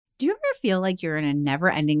Do you ever feel like you're in a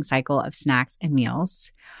never-ending cycle of snacks and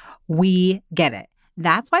meals? We get it.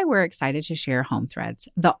 That's why we're excited to share Home Threads,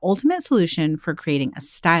 the ultimate solution for creating a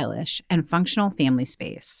stylish and functional family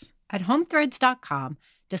space. At homethreads.com,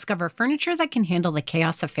 discover furniture that can handle the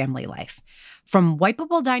chaos of family life. From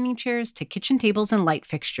wipeable dining chairs to kitchen tables and light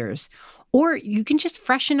fixtures. Or you can just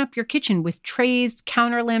freshen up your kitchen with trays,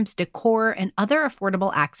 counter lamps, decor, and other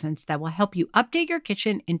affordable accents that will help you update your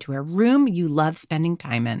kitchen into a room you love spending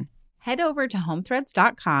time in. Head over to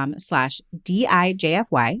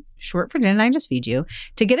homethreads.com/DIJFY, short for Didn't I Just Feed You,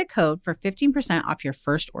 to get a code for 15% off your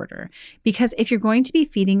first order. Because if you're going to be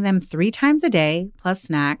feeding them 3 times a day, plus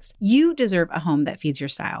snacks, you deserve a home that feeds your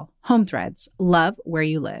style. Home Threads, love where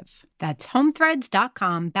you live. That's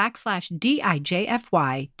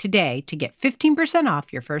homethreads.com/DIJFY today to get 15%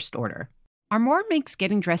 off your first order. Armoire makes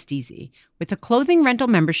getting dressed easy. With a clothing rental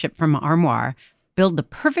membership from Armoire, build the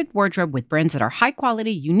perfect wardrobe with brands that are high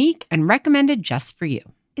quality, unique, and recommended just for you.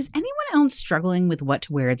 Is anyone else struggling with what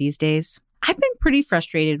to wear these days? I've been pretty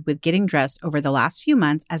frustrated with getting dressed over the last few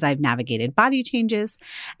months as I've navigated body changes,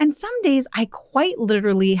 and some days I quite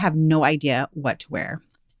literally have no idea what to wear.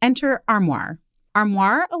 Enter Armoire.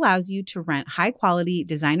 Armoire allows you to rent high-quality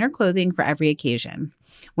designer clothing for every occasion.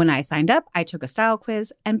 When I signed up, I took a style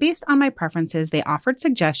quiz, and based on my preferences, they offered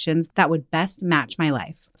suggestions that would best match my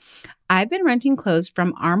life. I've been renting clothes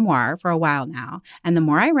from Armoire for a while now, and the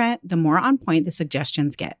more I rent, the more on point the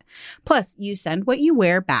suggestions get. Plus, you send what you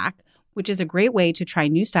wear back, which is a great way to try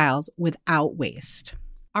new styles without waste.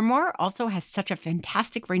 Armoire also has such a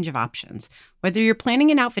fantastic range of options. Whether you're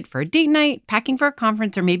planning an outfit for a date night, packing for a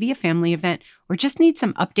conference, or maybe a family event, or just need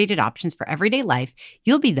some updated options for everyday life,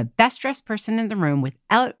 you'll be the best dressed person in the room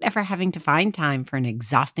without ever having to find time for an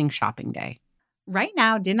exhausting shopping day. Right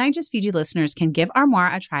now, Didn't I Just Feed You listeners can give Armoire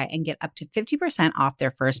a try and get up to 50% off their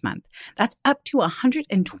first month. That's up to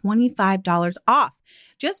 $125 off.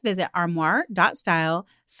 Just visit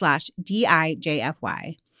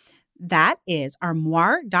armoire.style/DIJFY. That is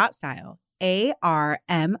armoire.style,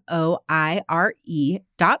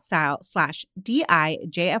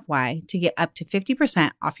 ARMOIRE.style/DIJFY to get up to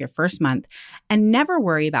 50% off your first month and never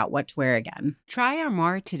worry about what to wear again. Try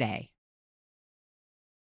Armoire today.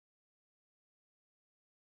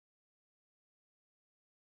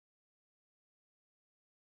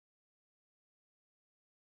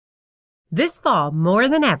 This fall, more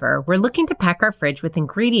than ever, we're looking to pack our fridge with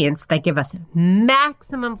ingredients that give us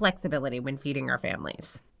maximum flexibility when feeding our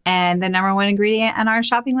families. And the number one ingredient on our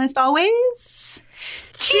shopping list always?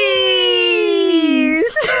 Cheese!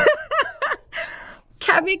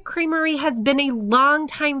 Cabot Creamery has been a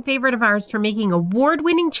longtime favorite of ours for making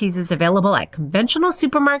award-winning cheeses available at conventional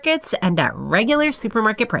supermarkets and at regular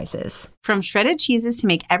supermarket prices. From shredded cheeses to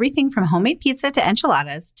make everything from homemade pizza to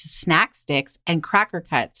enchiladas to snack sticks and cracker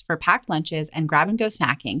cuts for packed lunches and grab-and-go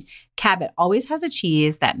snacking, Cabot always has a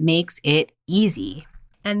cheese that makes it easy.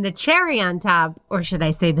 And the cherry on top, or should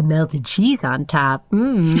I say the melted cheese on top,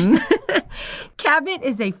 Cabot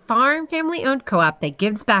is a farm family-owned co-op that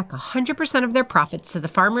gives back 100% of their profits to the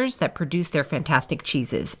farmers that produce their fantastic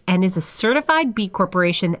cheeses and is a certified B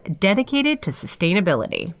Corporation dedicated to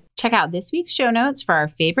sustainability. Check out this week's show notes for our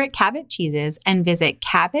favorite Cabot cheeses and visit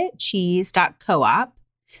cabotcheese.coop.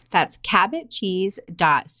 That's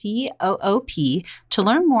cabotcheese.coop to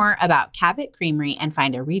learn more about Cabot Creamery and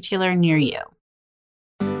find a retailer near you.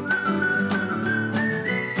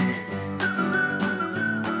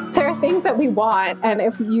 There are things that we want, and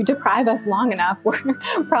if you deprive us long enough, we're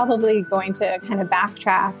probably going to kind of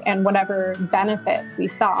backtrack, and whatever benefits we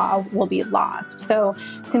saw will be lost. So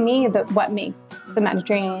to me, what makes the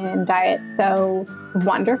Mediterranean diet so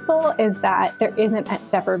wonderful is that there isn't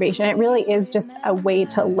deprivation. It really is just a way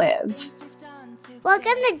to live.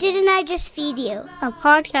 Welcome to Didn't I Just Feed You? A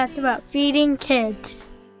podcast about feeding kids.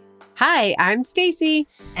 Hi, I'm Stacy.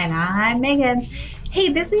 And I'm Megan. Hey,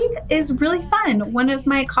 this week is really fun. One of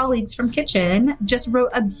my colleagues from Kitchen just wrote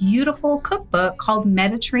a beautiful cookbook called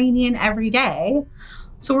Mediterranean Every Day.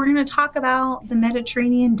 So we're going to talk about the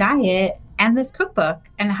Mediterranean diet and this cookbook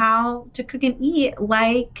and how to cook and eat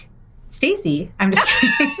like Stacy. I'm just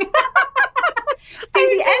kidding.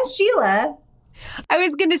 Stacy and Sheela. I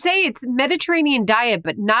was going to say it's Mediterranean diet,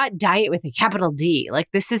 but not diet with a capital D. Like,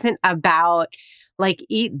 this isn't about like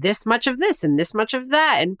eat this much of this and this much of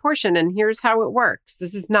that and portion and here's how it works.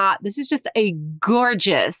 This is just a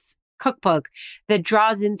gorgeous cookbook that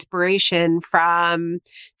draws inspiration from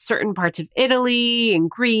certain parts of Italy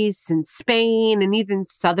and Greece and Spain and even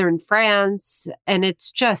southern France. And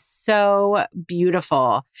it's just so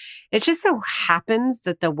beautiful. It just so happens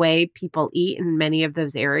that the way people eat in many of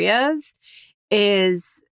those areas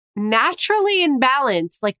is naturally in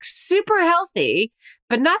balance, like super healthy,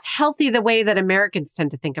 but not healthy the way that Americans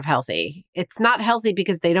tend to think of healthy. It's not healthy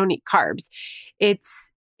because they don't eat carbs.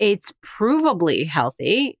 It's provably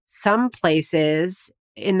healthy. Some places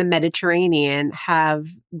in the Mediterranean have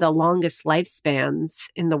the longest lifespans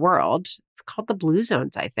in the world. It's called the blue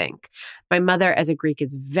zones, I think. My mother, as a Greek,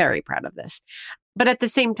 is very proud of this. But at the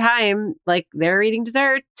same time, like they're eating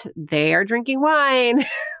dessert, they are drinking wine,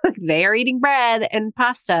 they are eating bread and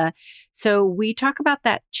pasta. So we talk about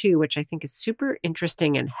that too, which I think is super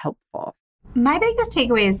interesting and helpful. My biggest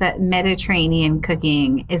takeaway is that Mediterranean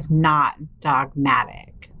cooking is not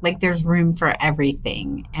dogmatic. Like there's room for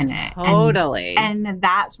everything in it. Totally. And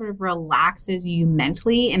that sort of relaxes you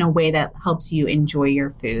mentally in a way that helps you enjoy your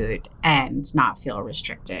food and not feel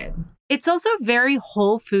restricted. It's also very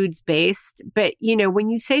whole foods based. But, you know, when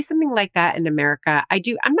you say something like that in America,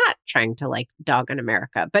 I'm not trying to like dog on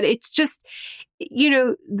America, but it's just, you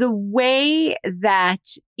know, the way that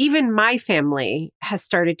even my family has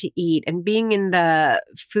started to eat and being in the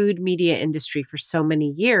food media industry for so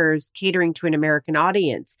many years, catering to an American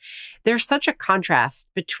audience, there's such a contrast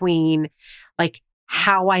between like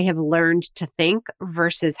how I have learned to think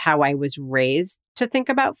versus how I was raised to think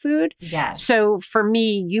about food. Yes. So for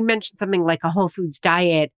me, you mentioned something like a whole foods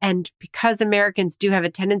diet. And because Americans do have a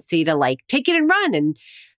tendency to like take it and run, and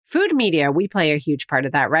food media, we play a huge part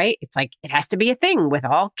of that, right? It's like, it has to be a thing with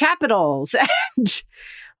all capitals and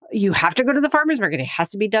you have to go to the farmer's market. It has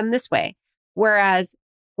to be done this way. Whereas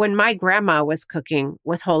when my grandma was cooking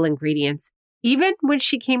with whole ingredients, even when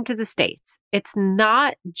she came to the States, it's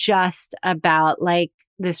not just about like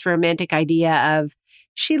this romantic idea of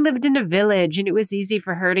she lived in a village and it was easy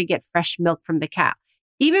for her to get fresh milk from the cow.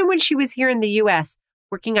 Even when she was here in the US,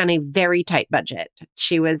 working on a very tight budget,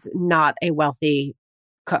 she was not a wealthy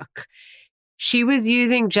cook. She was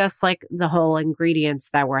using just like the whole ingredients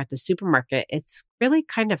that were at the supermarket. It's really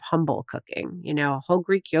kind of humble cooking, you know, whole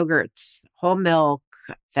Greek yogurts, whole milk,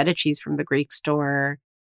 feta cheese from the Greek store,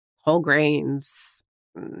 whole grains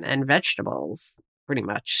and vegetables, pretty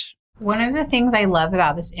much. One of the things I love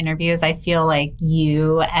about this interview is I feel like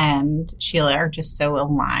you and Sheela are just so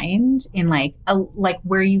aligned in like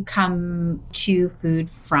where you come to food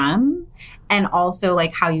from, and also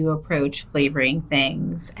like how you approach flavoring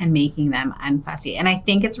things and making them unfussy. And I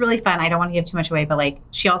think it's really fun. I don't want to give too much away, but like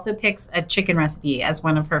she also picks a chicken recipe as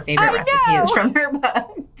one of her favorite recipes from her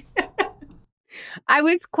book. I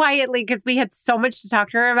was quietly, because we had so much to talk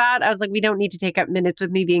to her about, I was like, we don't need to take up minutes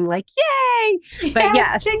with me being like, yay! But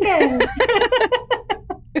yes. Chicken.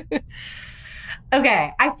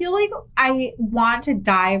 Okay, I feel like I want to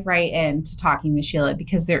dive right into talking with Sheela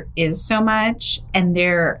because there is so much, and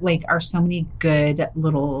there like are so many good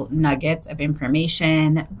little nuggets of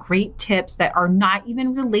information, great tips that are not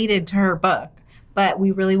even related to her book. But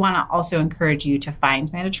we really want to also encourage you to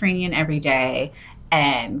find Mediterranean every day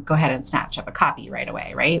and go ahead and snatch up a copy right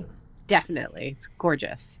away, right? Definitely. It's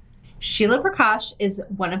gorgeous. Sheela Prakash is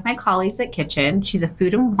one of my colleagues at Kitchen. She's a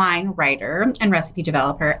food and wine writer and recipe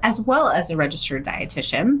developer, as well as a registered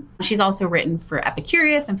dietitian. She's also written for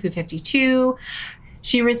Epicurious and Food 52.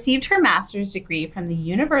 She received her master's degree from the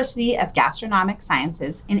University of Gastronomic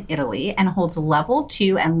Sciences in Italy and holds level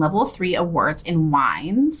 2 and level 3 awards in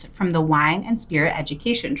wines from the Wine and Spirit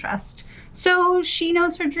Education Trust. So she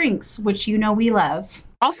knows her drinks, which you know we love.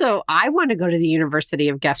 Also, I want to go to the University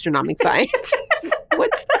of Gastronomic Sciences.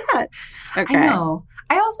 What's that? Okay. I know.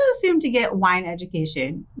 I also assumed to get wine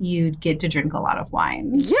education, you'd get to drink a lot of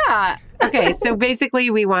wine. Yeah. Okay. So basically,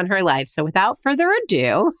 we want her life. So without further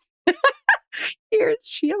ado, here's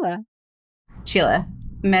Sheela. Sheela,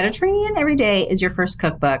 Mediterranean Every Day is your first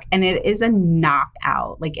cookbook, and it is a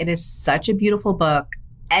knockout. Like, it is such a beautiful book.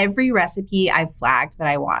 Every recipe I've flagged that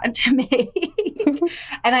I want to make.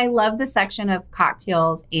 And I love the section of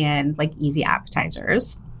cocktails and like easy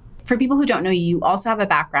appetizers. For people who don't know you also have a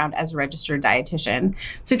background as a registered dietitian.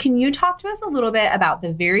 So can you talk to us a little bit about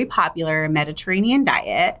the very popular Mediterranean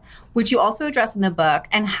diet, which you also address in the book,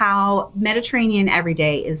 and how Mediterranean Every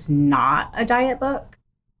Day is not a diet book?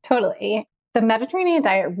 Totally. The Mediterranean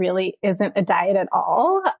diet really isn't a diet at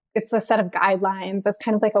all. It's a set of guidelines. It's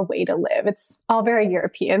kind of like a way to live. It's all very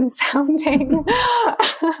European sounding.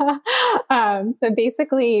 So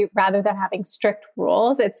basically, rather than having strict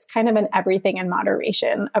rules, it's kind of an everything in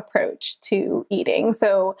moderation approach to eating.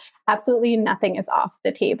 So absolutely nothing is off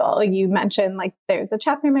the table. You mentioned like there's a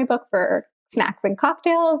chapter in my book for snacks and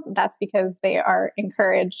cocktails. That's because they are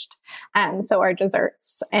encouraged, and so are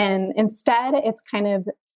desserts. And instead, it's kind of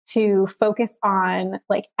to focus on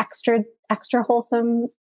like extra wholesome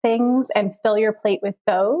things and fill your plate with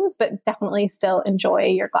those, but definitely still enjoy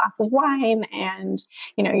your glass of wine and,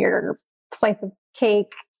 your slice of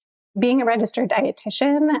cake. Being a registered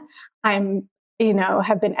dietitian, I'm,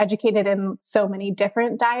 have been educated in so many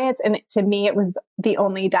different diets. And to me, it was the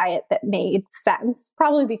only diet that made sense,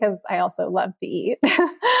 probably because I also love to eat.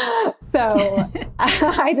 So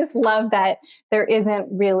I just love that there isn't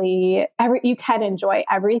really, you can enjoy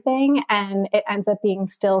everything and it ends up being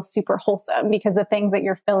still super wholesome because the things that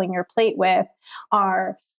you're filling your plate with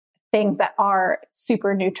are things that are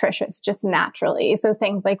super nutritious just naturally. So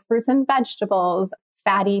things like fruits and vegetables,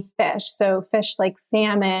 fatty fish. So fish like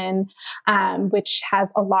salmon, which has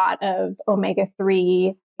a lot of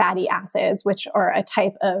omega-3 fatty acids, which are a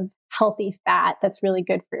type of healthy fat that's really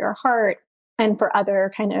good for your heart and for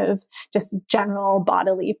other kind of just general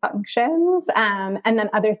bodily functions. And then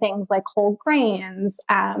other things like whole grains,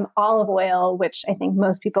 olive oil, which I think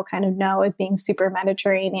most people kind of know as being super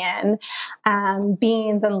Mediterranean,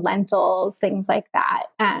 beans and lentils, things like that.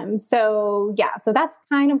 So that's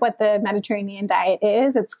kind of what the Mediterranean diet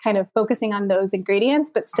is. It's kind of focusing on those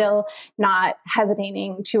ingredients, but still not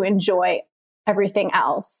hesitating to enjoy everything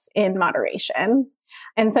else in moderation.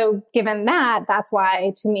 And so given that, that's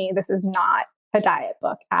why to me, this is not a diet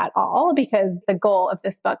book at all, because the goal of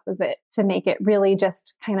this book was to make it really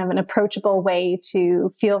just kind of an approachable way to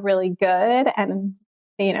feel really good. And,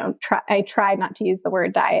 I tried not to use the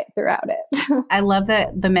word diet throughout it. I love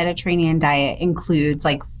that the Mediterranean diet includes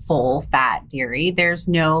like full fat dairy. There's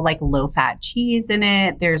no like low fat cheese in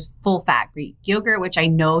it. There's full fat Greek yogurt, which I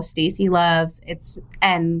know Stacy loves.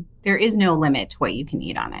 And there is no limit to what you can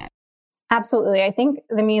eat on it. Absolutely.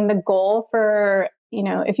 The goal for,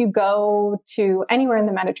 if you go to anywhere in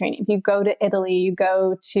the Mediterranean, if you go to Italy, you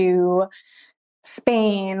go to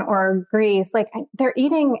Spain or Greece, like they're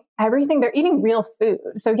eating everything. They're eating real food.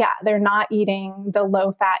 So yeah, they're not eating the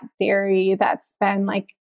low fat dairy that's been like,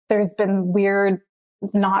 there's been weird,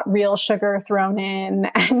 not real sugar thrown in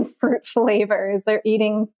and fruit flavors. They're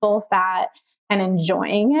eating full fat and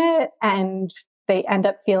enjoying it. And they end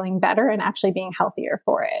up feeling better and actually being healthier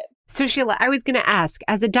for it. So Sheela, I was going to ask,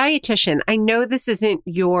 as a dietitian, I know this isn't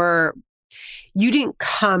you didn't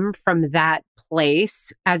come from that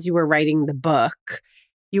place as you were writing the book.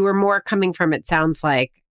 You were more coming from, it sounds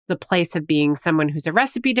like, the place of being someone who's a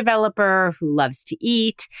recipe developer, who loves to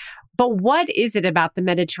eat. But what is it about the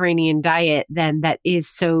Mediterranean diet then that is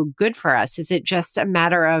so good for us? Is it just a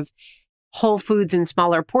matter of whole foods in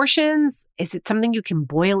smaller portions? Is it something you can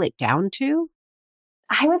boil it down to?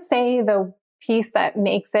 I would say the piece that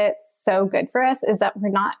makes it so good for us is that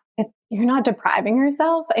you're not depriving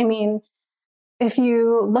yourself. I mean, if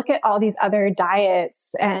you look at all these other diets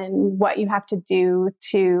and what you have to do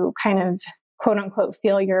to kind of quote unquote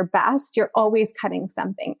feel your best, you're always cutting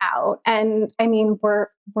something out. And I mean, we're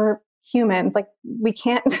humans, like we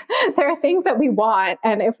can't, there are things that we want.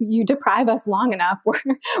 And if you deprive us long enough, we're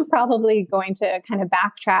probably going to kind of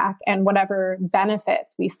backtrack and whatever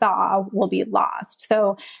benefits we saw will be lost.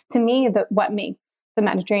 So to me, what makes the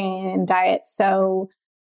Mediterranean diet so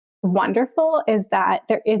wonderful is that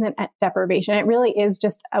there isn't deprivation. It really is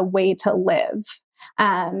just a way to live.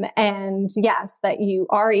 And yes, that you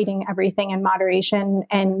are eating everything in moderation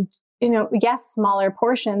and, yes, smaller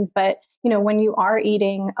portions, but, when you are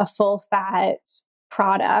eating a full fat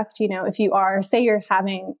product, if you are, say you're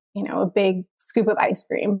having, a big scoop of ice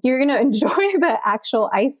cream, you're going to enjoy the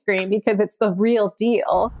actual ice cream because it's the real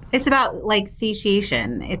deal. It's about like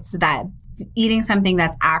satiation. It's that eating something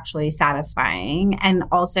that's actually satisfying, and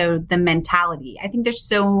also the mentality. I think there's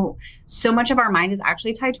so much of our mind is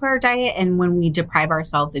actually tied to our diet. And when we deprive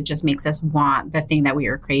ourselves, it just makes us want the thing that we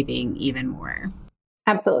are craving even more.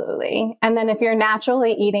 Absolutely. And then if you're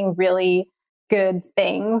naturally eating really good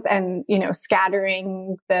things and,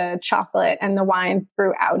 scattering the chocolate and the wine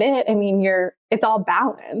throughout it, I mean, it's all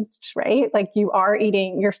balanced, right? Like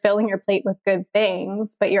you're filling your plate with good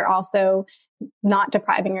things, but you're also not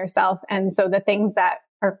depriving yourself. And so the things that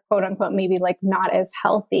are quote unquote, maybe like not as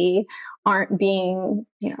healthy aren't being,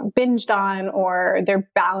 binged on, or they're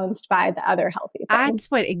balanced by the other healthy things.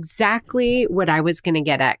 That's exactly what I was going to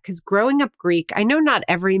get at. Because growing up Greek, I know not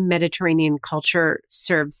every Mediterranean culture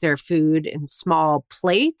serves their food in small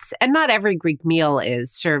plates, and not every Greek meal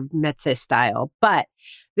is served mezze style. But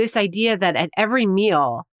this idea that at every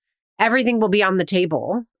meal, everything will be on the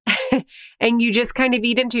table and you just kind of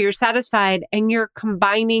eat until you're satisfied, and you're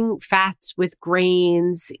combining fats with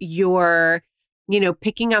grains. You're,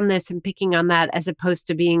 picking on this and picking on that, as opposed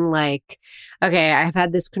to being like, okay, I've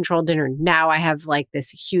had this controlled dinner. Now I have like this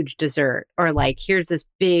huge dessert, or like, here's this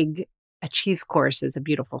a cheese course is a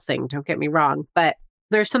beautiful thing. Don't get me wrong. But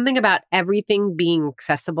There's something about everything being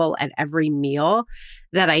accessible at every meal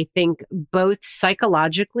that I think both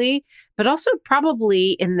psychologically, but also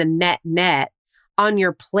probably in the net on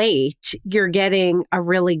your plate, you're getting a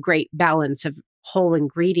really great balance of whole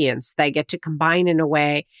ingredients that get to combine in a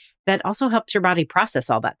way that also helps your body process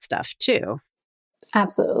all that stuff too.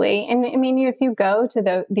 Absolutely. And I mean, if you go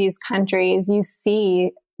to these countries, you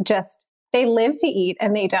see just they live to eat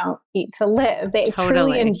and they don't eat to live. They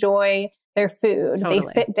truly enjoy their food. They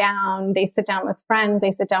sit down with friends,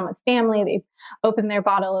 they sit down with family, they open their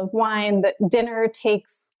bottle of wine. The dinner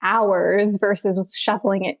takes hours versus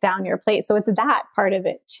shoveling it down your plate. So it's that part of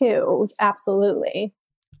it too. Absolutely.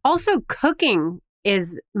 Also, cooking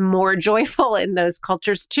is more joyful in those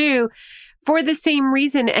cultures too, for the same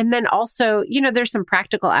reason. And then also, there's some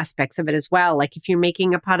practical aspects of it as well. Like if you're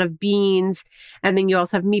making a pot of beans and then you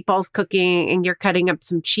also have meatballs cooking and you're cutting up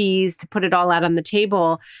some cheese to put it all out on the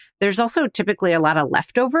table, there's also typically a lot of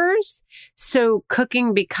leftovers. So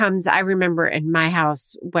cooking becomes, I remember in my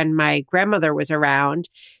house when my grandmother was around,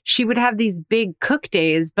 she would have these big cook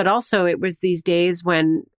days, but also it was these days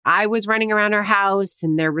when I was running around our house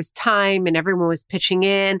and there was time and everyone was pitching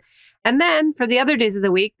in. And then for the other days of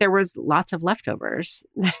the week, there was lots of leftovers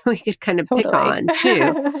that we could kind of pick on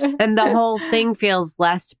too. And the whole thing feels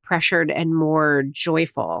less pressured and more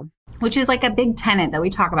joyful. Which is like a big tenet that we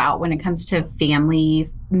talk about when it comes to family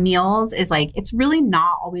meals is like, it's really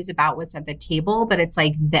not always about what's at the table, but it's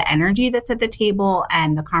like the energy that's at the table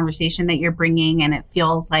and the conversation that you're bringing. And it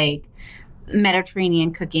feels like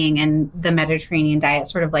Mediterranean cooking and the Mediterranean diet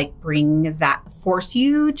sort of like force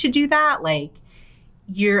you to do that. Like,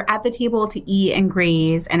 you're at the table to eat and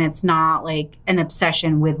graze, and it's not like an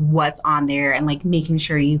obsession with what's on there and like making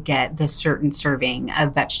sure you get this certain serving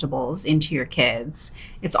of vegetables into your kids.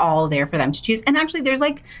 It's all there for them to choose. And actually, there's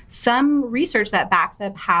like some research that backs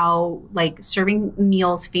up how like serving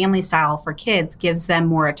meals family style for kids gives them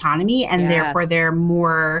more autonomy, and therefore they're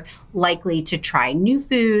more likely to try new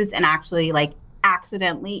foods and actually like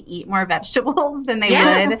accidentally eat more vegetables than they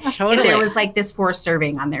would if there was like this forced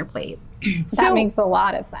serving on their plate. That makes a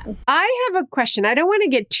lot of sense. I have a question. I don't want to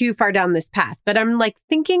get too far down this path, but I'm like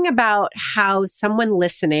thinking about how someone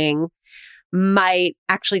listening might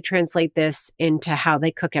actually translate this into how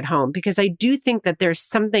they cook at home. Because I do think that there's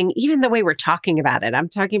something, even the way we're talking about it, I'm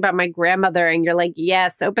talking about my grandmother and you're like,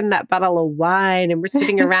 yes, open that bottle of wine and we're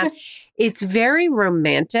sitting around. It's very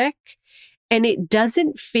romantic. And it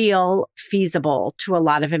doesn't feel feasible to a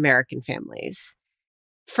lot of American families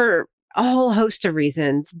for a whole host of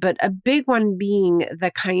reasons, but a big one being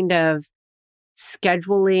the kind of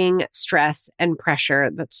scheduling stress and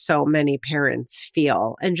pressure that so many parents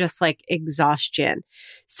feel and just like exhaustion.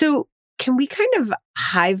 So can we kind of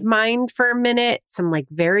hive mind for a minute, some like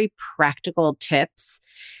very practical tips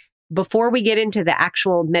before we get into the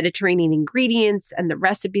actual Mediterranean ingredients and the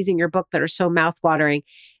recipes in your book that are so mouthwatering,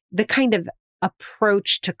 the kind of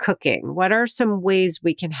approach to cooking? What are some ways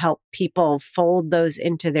we can help people fold those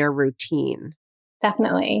into their routine?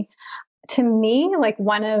 Definitely. To me, like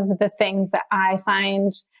one of the things that I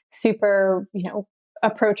find super,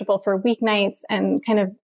 approachable for weeknights and kind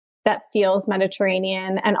of that feels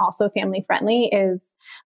Mediterranean and also family friendly is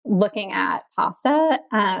looking at pasta,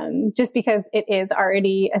 just because it is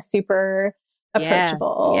already a super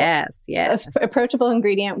approachable, approachable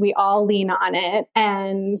ingredient. We all lean on it.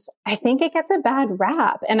 And I think it gets a bad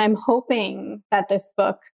rap. And I'm hoping that this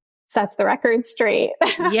book sets the record straight.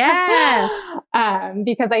 Yes.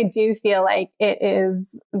 Because I do feel like it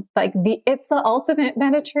is like it's the ultimate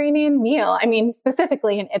Mediterranean meal. I mean,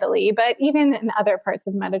 specifically in Italy, but even in other parts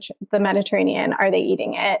of the Mediterranean, are they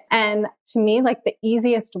eating it? And to me, like the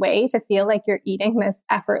easiest way to feel like you're eating this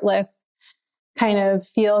effortless kind of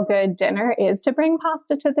feel good dinner is to bring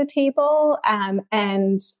pasta to the table.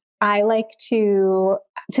 And I like to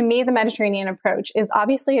me, the Mediterranean approach is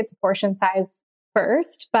obviously it's portion size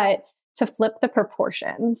first, but to flip the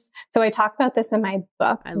proportions. So I talk about this in my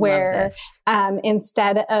book where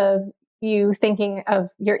instead of you thinking of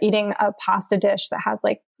you're eating a pasta dish that has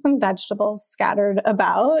like some vegetables scattered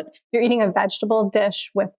about, you're eating a vegetable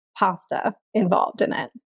dish with pasta involved in it.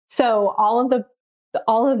 So all of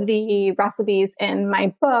the recipes in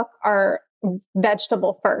my book are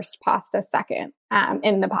vegetable first, pasta second,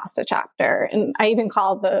 in the pasta chapter. And I even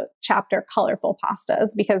call the chapter colorful pastas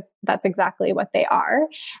because that's exactly what they are.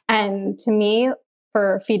 And to me,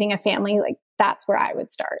 for feeding a family, like that's where I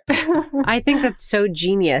would start. I think that's so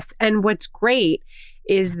genius. And what's great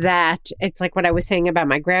is that it's like what I was saying about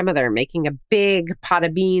my grandmother making a big pot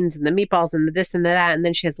of beans and the meatballs and the this and the that, and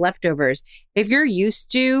then she has leftovers. If you're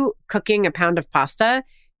used to cooking a pound of pasta,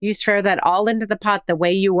 you throw that all into the pot the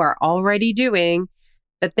way you are already doing.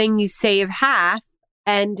 but then you save half,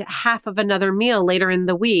 and half of another meal later in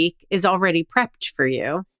the week is already prepped for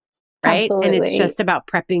you. Right. Absolutely. And it's just about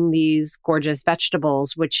prepping these gorgeous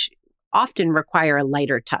vegetables, which often require a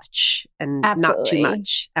lighter touch and not too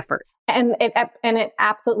much effort. And it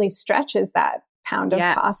absolutely stretches that pound of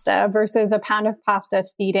pasta versus a pound of pasta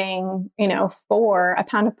feeding, 4. A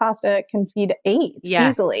pound of pasta can feed 8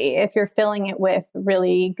 easily if you're filling it with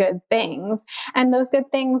really good things. And those good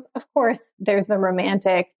things, of course, there's the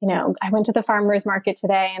romantic, I went to the farmer's market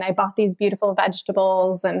today and I bought these beautiful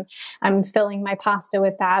vegetables and I'm filling my pasta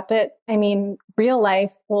with that. But I mean, real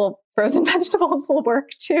life, frozen vegetables will work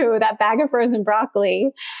too. That bag of frozen broccoli.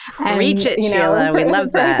 And, reach it, Sheela. We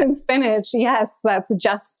love that. Frozen spinach. Yes, that's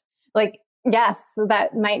just like, yes,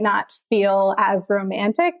 that might not feel as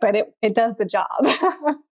romantic, but it does the job.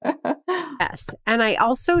 Yes. And I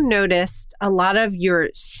also noticed a lot of your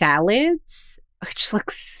salads, which look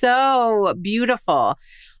so beautiful,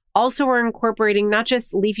 also are incorporating not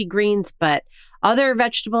just leafy greens, but other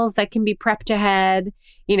vegetables that can be prepped ahead.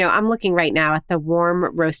 I'm looking right now at the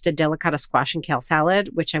warm roasted delicata squash and kale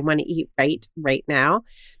salad, which I want to eat right now.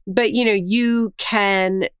 But, you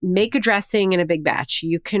can make a dressing in a big batch.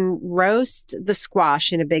 You can roast the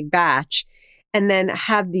squash in a big batch and then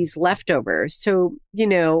have these leftovers. So,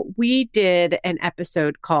 we did an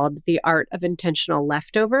episode called The Art of Intentional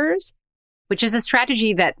Leftovers, which is a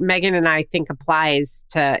strategy that Megan and I think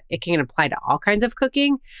it can apply to all kinds of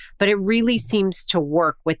cooking, but it really seems to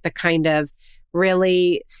work with the kind of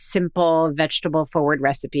really simple vegetable forward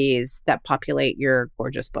recipes that populate your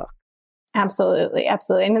gorgeous book. Absolutely.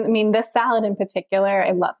 Absolutely. And I mean, this salad in particular,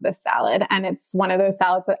 I love this salad. And it's one of those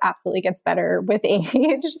salads that absolutely gets better with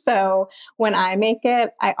age. So when I make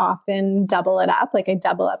it, I often double it up. Like I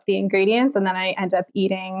double up the ingredients and then I end up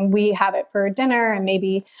we have it for dinner and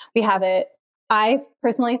maybe we have it. I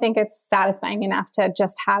personally think it's satisfying enough to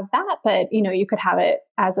just have that. But, you could have it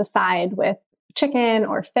as a side with chicken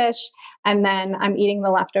or fish. And then I'm eating the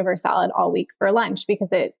leftover salad all week for lunch because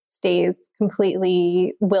it stays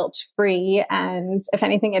completely wilt free. And if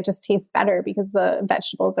anything, it just tastes better because the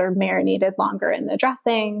vegetables are marinated longer in the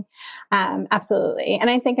dressing. Absolutely. And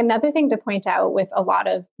I think another thing to point out with a lot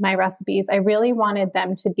of my recipes, I really wanted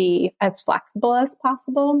them to be as flexible as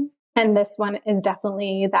possible. And this one is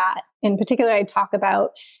definitely that. In particular, I talk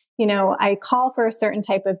about I call for a certain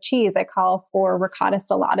type of cheese. I call for ricotta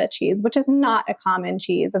salata cheese, which is not a common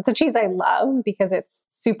cheese. It's a cheese I love because it's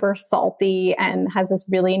super salty and has this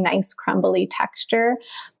really nice crumbly texture,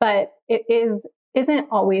 but it isn't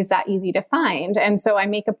always that easy to find. And so I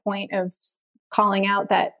make a point of calling out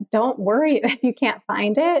that don't worry if you can't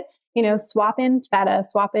find it. Swap in feta,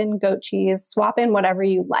 swap in goat cheese, swap in whatever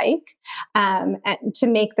you like, and to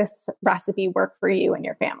make this recipe work for you and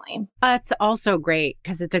your family. That's also great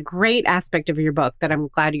because it's a great aspect of your book that I'm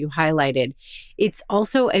glad you highlighted. It's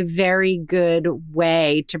also a very good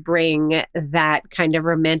way to bring that kind of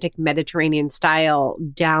romantic Mediterranean style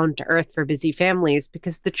down to earth for busy families,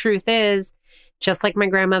 because the truth is, just like my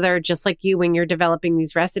grandmother, just like you, when you're developing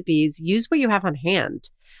these recipes, use what you have on hand.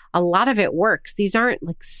 A lot of it works. These aren't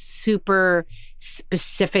like super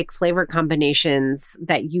specific flavor combinations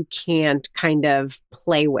that you can't kind of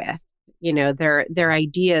play with. They're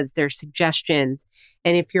ideas, they're suggestions.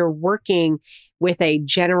 And if you're working with a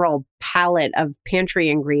general palette of pantry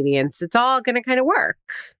ingredients, it's all going to kind of work.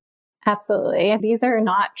 Absolutely. These are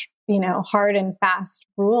not, hard and fast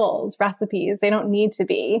rules, recipes. They don't need to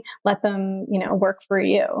be. Let them, work for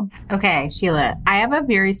you. Okay, Sheela, I have a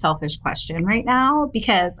very selfish question right now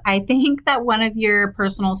because I think that one of your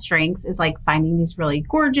personal strengths is like finding these really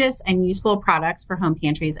gorgeous and useful products for home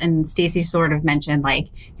pantries. And Stacey sort of mentioned like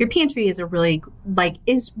your pantry is really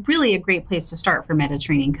a great place to start for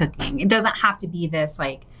Mediterranean cooking. It doesn't have to be this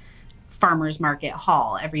like farmer's market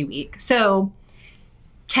haul every week. So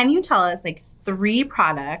can you tell us like 3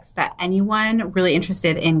 products that anyone really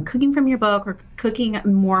interested in cooking from your book or cooking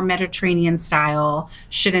more Mediterranean style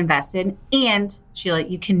should invest in? And Sheela,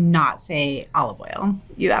 you cannot say olive oil.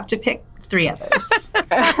 You have to pick 3 others.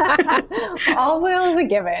 Olive oil is a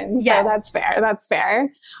given. Yes. So that's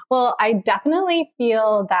fair. Well, I definitely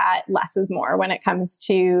feel that less is more when it comes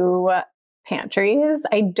to pantries.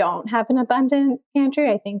 I don't have an abundant pantry.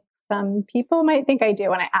 I think some people might think I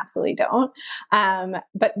do, and I absolutely don't.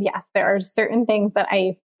 But yes, there are certain things that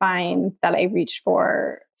I find that I reach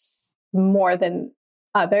for more than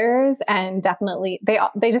others, and definitely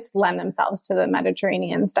they just lend themselves to the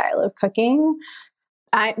Mediterranean style of cooking.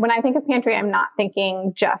 When I think of pantry, I'm not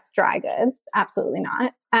thinking just dry goods. Absolutely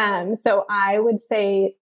not. So I would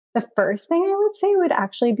say the first thing I would say would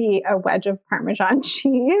actually be a wedge of Parmesan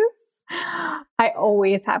cheese. I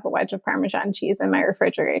always have a wedge of Parmesan cheese in my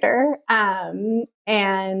refrigerator.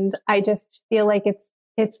 And I just feel like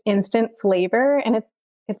it's instant flavor and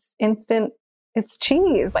it's instant, it's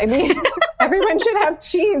cheese. I mean, everyone should have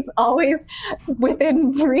cheese always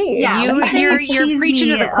within reach. Yeah, you're preaching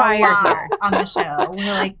to the choir on the show.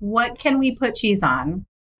 We're like, what can we put cheese on?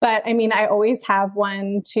 But I mean, I always have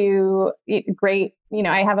one to grate.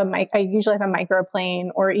 I usually have a microplane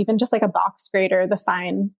or even just like a box grater. The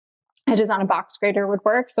fine edges on a box grater would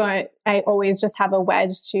work. So I always just have a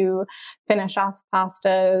wedge to finish off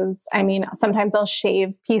pastas. I mean, sometimes I'll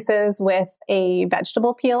shave pieces with a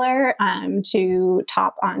vegetable peeler to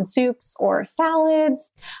top on soups or salads.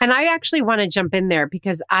 And I actually want to jump in there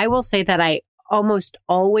because I will say that I almost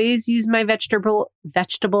always use my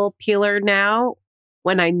vegetable peeler now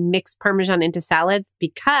when I mix Parmesan into salads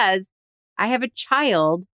because I have a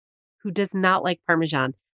child who does not like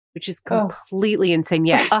Parmesan, which is completely insane.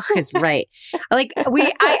 Yeah, is right.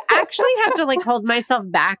 I actually have to hold myself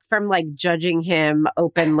back from judging him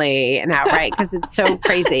openly and outright because it's so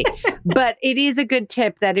crazy. But it is a good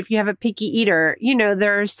tip that if you have a picky eater,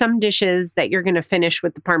 there are some dishes that you're going to finish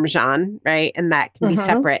with the Parmesan, right? And that can be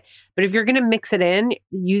separate. But if you're going to mix it in,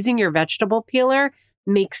 using your vegetable peeler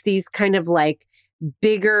makes these kind of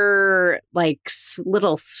bigger,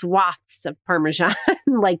 little swaths of Parmesan,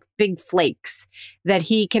 big flakes that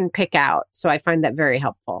he can pick out. So I find that very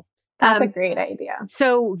helpful. That's a great idea.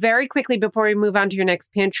 So very quickly, before we move on to your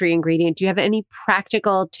next pantry ingredient, do you have any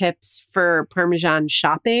practical tips for Parmesan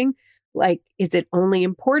shopping? Is it only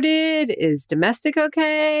imported? Is domestic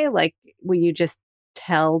okay? Will you just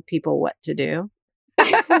tell people what to do?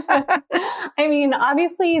 I mean,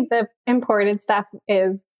 obviously the imported stuff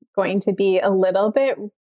is going to be a little bit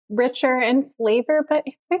richer in flavor, but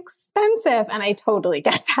it's expensive. And I totally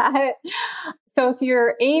get that. So if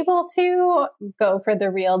you're able to, go for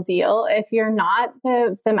the real deal. If you're not,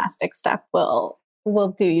 the domestic stuff will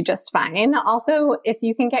do you just fine. Also, if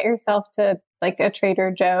you can get yourself to a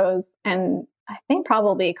Trader Joe's and I think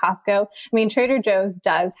probably Costco. I mean, Trader Joe's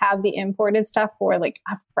does have the imported stuff for a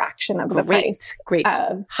fraction of the price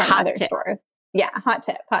from other stores. Yeah, hot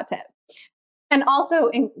tip. And also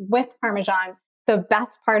with Parmesan, the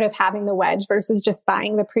best part of having the wedge versus just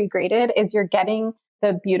buying the pre-grated is you're getting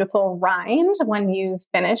the beautiful rind when you've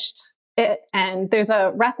finished it. And there's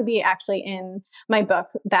a recipe actually in my book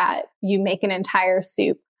that you make an entire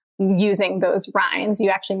soup using those rinds.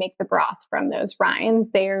 You actually make the broth from those rinds.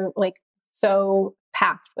 They're so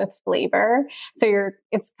packed with flavor. So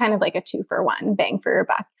it's kind of like a 2-for-1 bang for your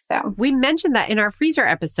buck. So we mentioned that in our freezer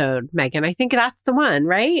episode, Megan. I think that's the one,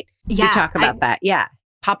 right? Yeah. We talk about that. Yeah.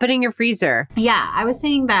 Pop it in your freezer. Yeah. I was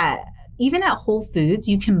saying that even at Whole Foods,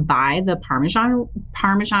 you can buy the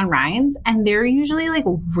Parmesan rinds and they're usually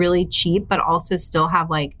really cheap, but also still have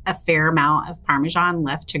a fair amount of Parmesan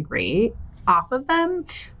left to grate off of them.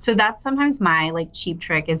 So that's sometimes my cheap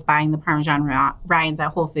trick is buying the Parmesan rinds at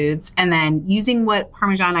Whole Foods and then using what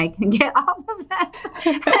Parmesan I can get off of them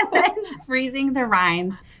and then freezing the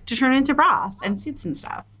rinds to turn into broth and soups and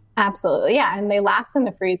stuff. Absolutely. Yeah. And they last in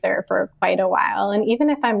the freezer for quite a while. And even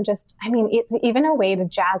if it's even a way to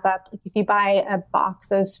jazz up, if you buy a box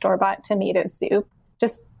of store-bought tomato soup,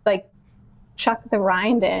 just chuck the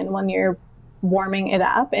rind in when you're warming it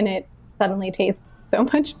up and it suddenly tastes so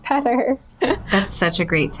much better. That's such a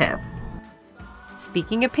great tip.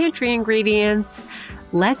 Speaking of pantry ingredients,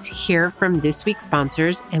 let's hear from this week's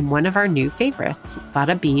sponsors and one of our new favorites,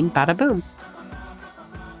 Bada Bean, Bada Boom.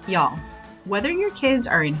 Y'all, whether your kids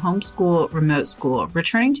are in homeschool, remote school,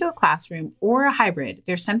 returning to a classroom, or a hybrid,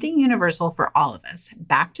 there's something universal for all of us.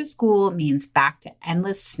 Back to school means back to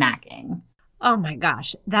endless snacking. Oh my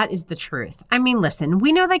gosh, that is the truth. I mean, listen,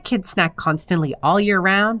 we know that kids snack constantly all year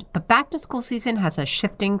round, but back to school season has us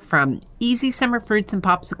shifting from easy summer fruits and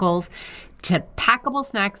popsicles to packable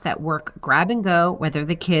snacks that work grab and go, whether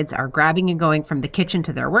the kids are grabbing and going from the kitchen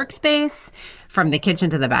to their workspace, from the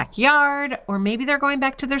kitchen to the backyard, or maybe they're going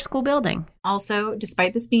back to their school building. Also,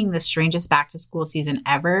 despite this being the strangest back to school season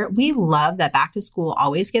ever, we love that back to school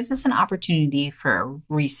always gives us an opportunity for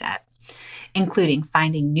a reset, including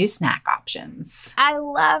finding new snack options. I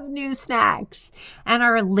love new snacks. And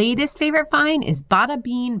our latest favorite find is Bada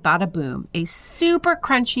Bean, Bada Boom, a super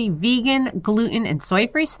crunchy vegan, gluten, and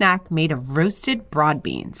soy-free snack made of roasted broad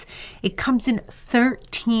beans. It comes in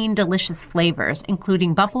 13 delicious flavors,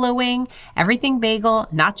 including buffalo wing, everything bagel,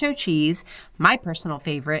 nacho cheese, my personal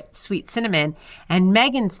favorite, sweet cinnamon, and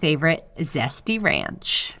Megan's favorite, zesty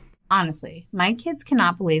ranch. Honestly, my kids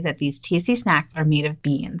cannot believe that these tasty snacks are made of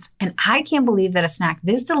beans. And I can't believe that a snack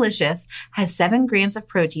this delicious has 7 grams of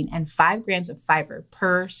protein and 5 grams of fiber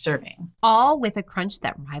per serving. All with a crunch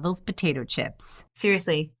that rivals potato chips.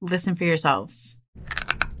 Seriously, listen for yourselves.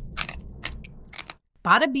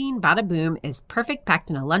 Bada Bean Bada Boom is perfect packed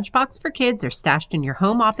in a lunchbox for kids or stashed in your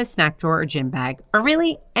home office snack drawer or gym bag, or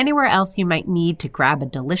really anywhere else you might need to grab a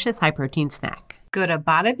delicious high-protein snack. Go to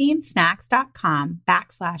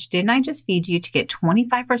badabeansnacks.com/didn't I just feed you to get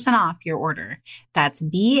 25% off your order. That's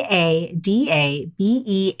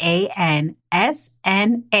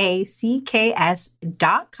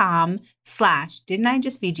BADABEANSNACKS.com/didn't I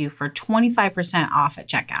just feed you for 25% off at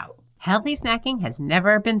checkout. Healthy snacking has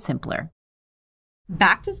never been simpler.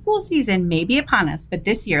 Back to school season may be upon us, but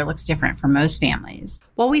this year looks different for most families.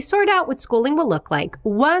 While we sort out what schooling will look like,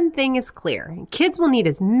 one thing is clear. Kids will need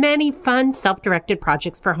as many fun, self-directed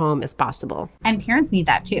projects for home as possible. And parents need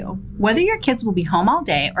that too. Whether your kids will be home all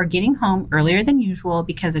day or getting home earlier than usual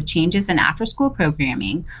because of changes in after-school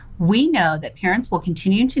programming, we know that parents will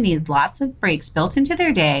continue to need lots of breaks built into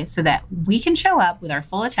their day so that we can show up with our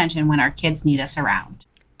full attention when our kids need us around.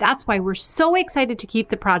 That's why we're so excited to keep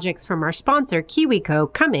the projects from our sponsor,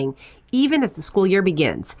 KiwiCo, coming even as the school year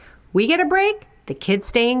begins. We get a break, the kids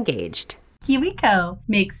stay engaged. KiwiCo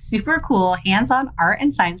makes super cool hands-on art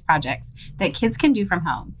and science projects that kids can do from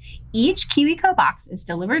home. Each KiwiCo box is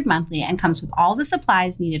delivered monthly and comes with all the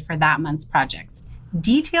supplies needed for that month's projects.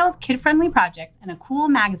 Detailed, kid-friendly projects and a cool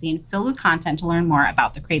magazine filled with content to learn more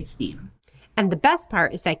about the crate's theme. And the best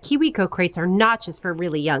part is that KiwiCo crates are not just for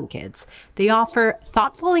really young kids. They offer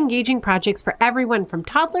thoughtful, engaging projects for everyone from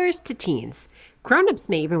toddlers to teens. Grown-ups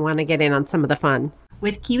may even want to get in on some of the fun.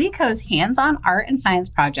 With KiwiCo's hands-on art and science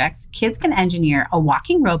projects, kids can engineer a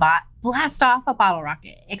walking robot, blast off a bottle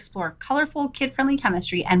rocket, explore colorful, kid-friendly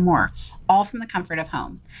chemistry, and more, all from the comfort of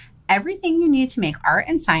home. Everything you need to make art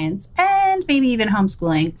and science, and maybe even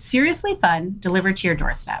homeschooling, seriously fun, delivered to your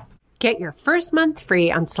doorstep. Get your first month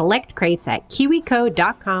free on select crates at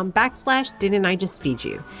kiwico.com/didn't I just feed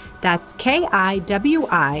you. That's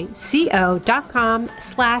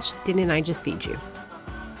KIWICO.com/didn't I just feed you.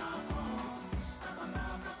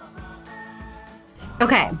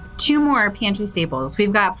 Okay, 2 more pantry staples.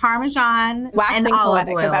 We've got Parmesan Waxing and olive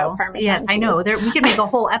poetic oil. about Parmesan Yes, I know. We could make a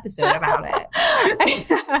whole episode about it.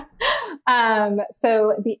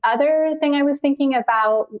 So the other thing I was thinking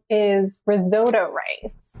about is risotto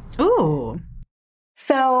rice. Ooh.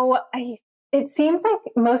 So it seems like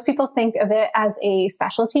most people think of it as a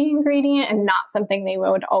specialty ingredient and not something they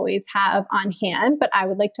would always have on hand. But I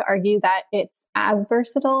would like to argue that it's as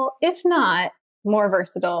versatile, if not more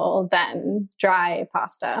versatile, than dry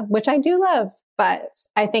pasta, which I do love. But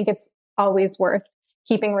I think it's always worth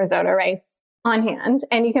keeping risotto rice on hand.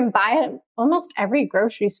 And you can buy it at almost every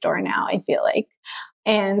grocery store now, I feel like.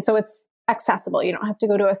 And so it's accessible. You don't have to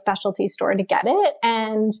go to a specialty store to get it.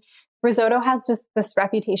 And risotto has just this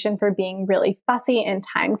reputation for being really fussy and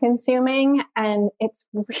time consuming. And it's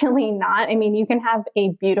really not. I mean, you can have a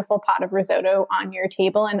beautiful pot of risotto on your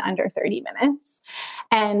table in under 30 minutes.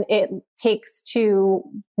 And it takes to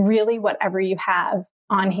really whatever you have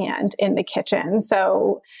on hand in the kitchen.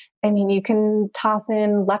 So, I mean, you can toss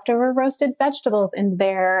in leftover roasted vegetables in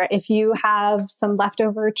there. If you have some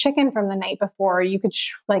leftover chicken from the night before, you could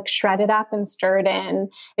shred it up and stir it in.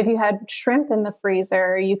 If you had shrimp in the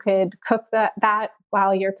freezer, you could cook that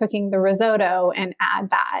while you're cooking the risotto and add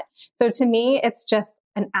that. So to me, it's just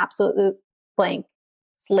an absolute blank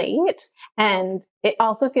slate. And it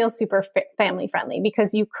also feels super family friendly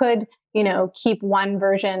because you could, keep one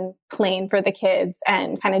version plain for the kids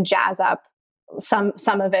and kind of jazz up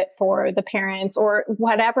some of it for the parents or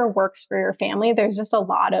whatever works for your family. There's just a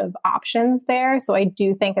lot of options there. So I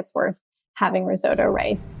do think it's worth having risotto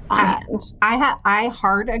rice on hand. I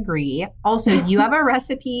hard agree. Also, you have a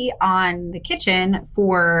recipe on the kitchen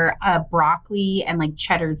for a broccoli and like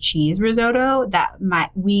cheddar cheese risotto that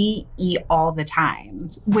we eat all the time,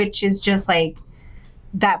 which is just like,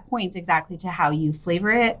 that points exactly to how you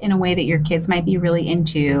flavor it in a way that your kids might be really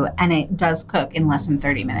into, and it does cook in less than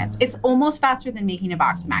 30 minutes. It's almost faster than making a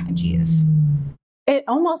box of mac and cheese. It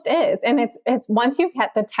almost is. And it's once you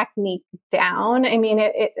get the technique down, I mean,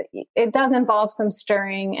 it does involve some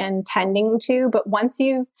stirring and tending to, but once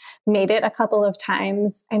you've made it a couple of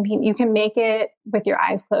times, I mean, you can make it with your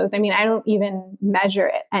eyes closed. I mean, I don't even measure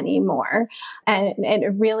it anymore. And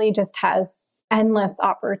it really just has endless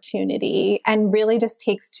opportunity and really just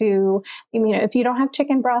takes to, if you don't have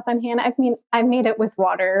chicken broth on hand, I've made it with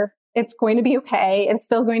water it's going to be okay. It's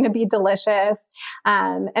still going to be delicious.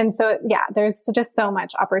 And so, yeah, there's just so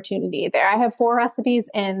much opportunity there. I have 4 recipes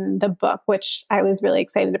in the book, which I was really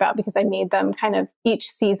excited about because I made them kind of each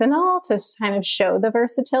seasonal to kind of show the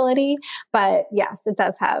versatility. But yes, it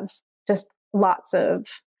does have just lots of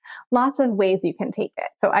ways you can take it.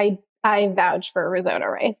 So I vouch for risotto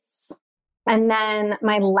rice. And then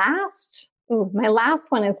my last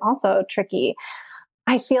one is also tricky.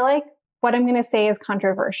 I feel like what I'm going to say is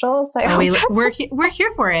controversial. So we're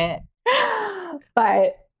here for it.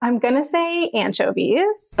 But I'm going to say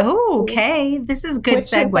anchovies. Oh, okay. This is good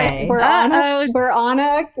segue. We're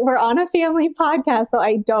on a family podcast, so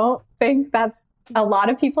I don't think that's a lot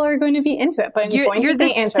of people are going to be into it. But you're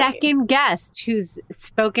the second guest who's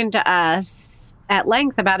spoken to us at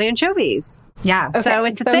length about anchovies. Yeah. Okay, so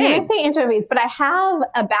it's a thing. thing. I'm going to say anchovies, but I have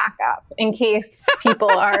a backup in case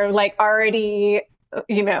people are like already,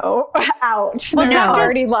 out. Well, They're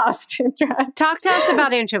already lost interest. Talk to us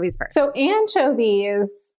about anchovies first. So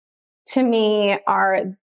anchovies, to me,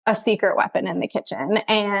 are a secret weapon in the kitchen.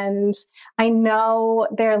 And I know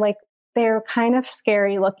they're kind of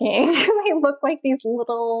scary looking. They look like these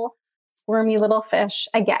little squirmy little fish.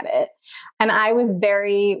 I get it. And I was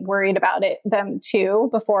very worried about them too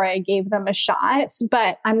before I gave them a shot.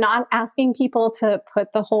 But I'm not asking people to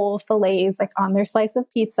put the whole fillets like on their slice of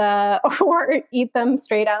pizza or eat them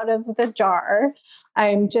straight out of the jar.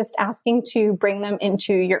 I'm just asking to bring them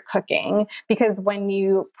into your cooking, because when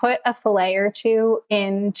you put a fillet or two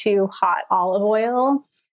into hot olive oil,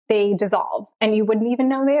 they dissolve and you wouldn't even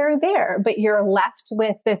know they are there, but you're left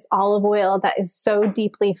with this olive oil that is so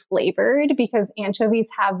deeply flavored because anchovies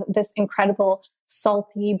have this incredible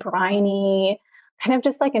salty, briny, kind of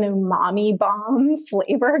just like an umami bomb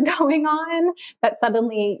flavor going on, that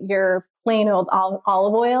suddenly your plain old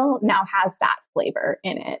olive oil now has that flavor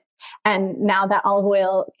in it. And now that olive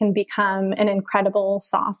oil can become an incredible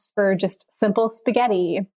sauce for just simple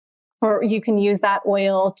spaghetti, or you can use that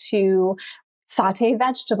oil to saute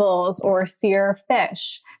vegetables or sear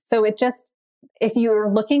fish. So if you're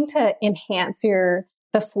looking to enhance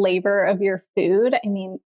the flavor of your food, I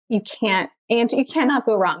mean, you cannot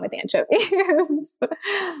go wrong with anchovies.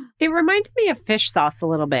 It reminds me of fish sauce a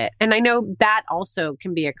little bit. And I know that also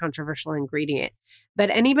can be a controversial ingredient, but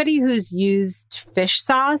anybody who's used fish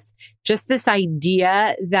sauce, just this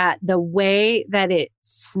idea that the way that it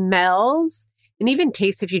smells and even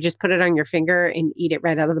tastes if you just put it on your finger and eat it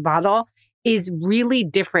right out of the bottle is really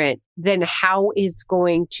different than how it's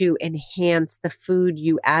going to enhance the food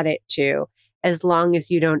you add it to, as long as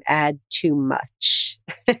you don't add too much.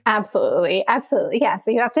 Absolutely. Absolutely. Yeah. So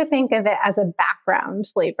you have to think of it as a background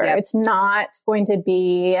flavor. Yep. It's not going to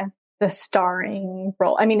be the starring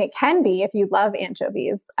role. I mean, it can be if you love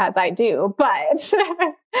anchovies, as I do, but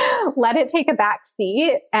let it take a back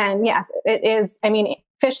seat. And yes, it is. I mean,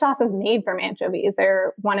 fish sauce is made from anchovies.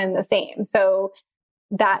 They're one and the same. So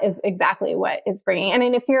that is exactly what it's bringing.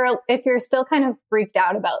 And if you're still kind of freaked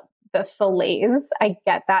out about the fillets, I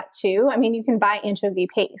get that too. I mean, you can buy anchovy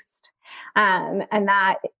paste, and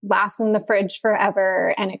that lasts in the fridge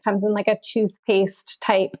forever. And it comes in like a toothpaste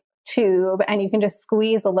type tube, and you can just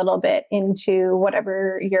squeeze a little bit into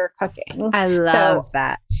whatever you're cooking. I love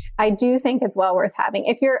that. I do think it's well worth having.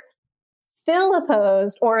 If you're still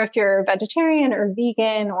opposed, or if you're vegetarian or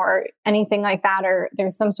vegan or anything like that, or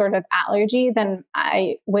there's some sort of allergy, then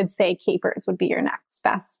I would say capers would be your next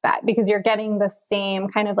best bet, because you're getting the same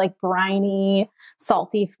kind of like briny,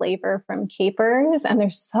 salty flavor from capers, and they're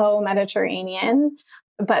so Mediterranean,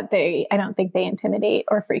 but I don't think they intimidate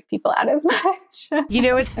or freak people out as much. You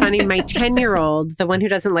know, it's funny. My 10-year-old, the one who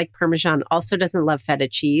doesn't like Parmesan, also doesn't love feta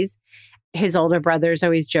cheese. His older brother is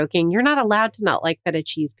always joking, you're not allowed to not like feta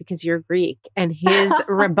cheese because you're Greek. And his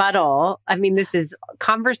rebuttal, I mean, this is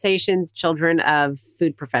conversations children of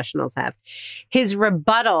food professionals have. His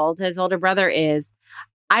rebuttal to his older brother is,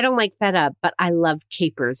 I don't like feta, but I love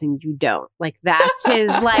capers and you don't. Like, that's his,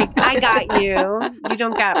 like, I got you. You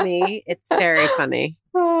don't got me. It's very funny.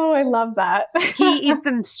 Oh, I love that. He eats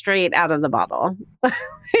them straight out of the bottle.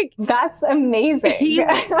 That's amazing.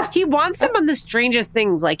 He wants them on the strangest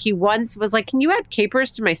things. Like, he once was like, can you add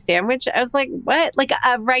capers to my sandwich? I was like, what? Like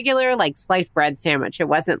a regular like sliced bread sandwich. It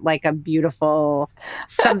wasn't like a beautiful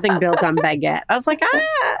something built on baguette. I was like,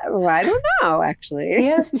 I don't know, actually. He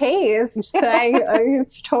has taste. So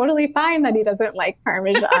it's totally fine that he doesn't like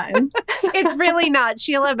Parmesan. It's really not,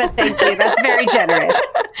 Sheila, but thank you. That's very generous.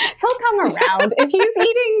 He'll come around if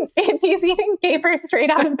he's eating capers straight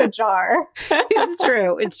out of the jar. It's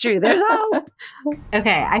true. It's true. There's hope.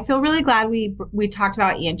 Okay, I feel really glad we talked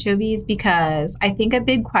about anchovies because I think a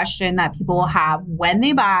big question that people will have when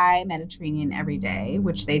they buy Mediterranean every day,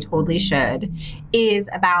 which they totally should, is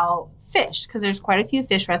about fish, because there's quite a few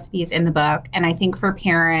fish recipes in the book. And I think for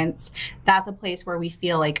parents, that's a place where we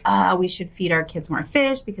feel like, we should feed our kids more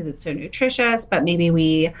fish because it's so nutritious, but maybe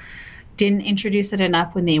we didn't introduce it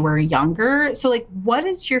enough when they were younger. So like, what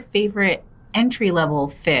is your favorite entry-level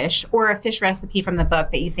fish or a fish recipe from the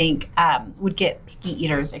book that you think would get picky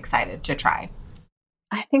eaters excited to try?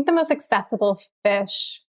 I think the most accessible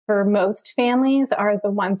fish for most families are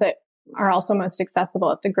the ones that are also most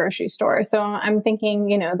accessible at the grocery store. So I'm thinking,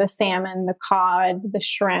 the salmon, the cod, the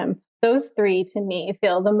shrimp, those three to me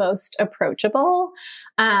feel the most approachable.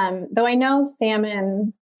 Though I know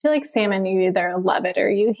salmon, I feel like salmon, you either love it or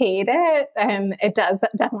you hate it. And it does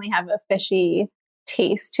definitely have a fishy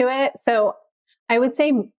taste to it. So I would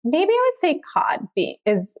say, cod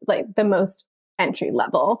is like the most entry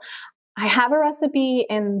level. I have a recipe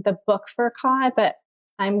in the book for cod, but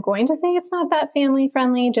I'm going to say it's not that family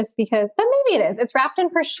friendly just because, but maybe it is. It's wrapped in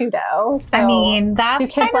prosciutto. So I mean,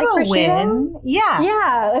 that's kind of a win. Yeah.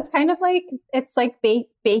 Yeah. It's kind of like, it's like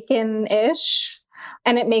bacon-ish.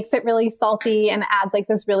 And it makes it really salty and adds like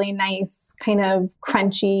this really nice kind of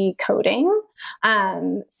crunchy coating.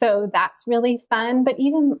 So that's really fun. But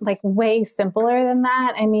even like way simpler than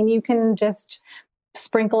that, I mean, you can just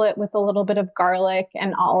sprinkle it with a little bit of garlic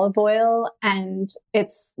and olive oil, and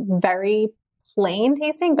it's very plain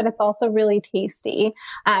tasting, but it's also really tasty.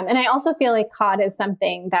 And I also feel like cod is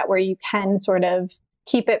something that where you can sort of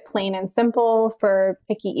keep it plain and simple for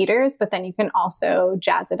picky eaters, but then you can also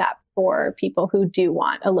jazz it up for people who do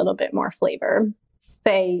want a little bit more flavor.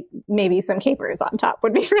 Say maybe some capers on top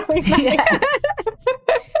would be really nice. Yes.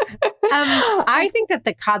 I think that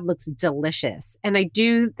the cod looks delicious. And I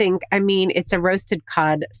do think, it's a roasted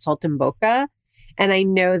cod saltimbocca. And I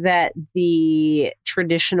know that the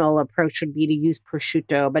traditional approach would be to use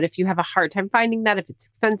prosciutto. But if you have a hard time finding that, if it's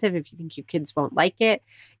expensive, if you think your kids won't like it,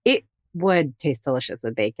 it would taste delicious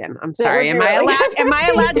with bacon. I'm sorry. Am I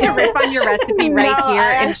allowed to riff on your recipe here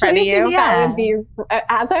in front of you? That would be,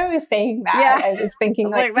 as I was saying that, I was thinking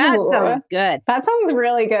like that sounds good. That sounds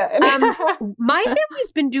really good. My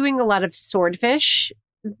family's been doing a lot of swordfish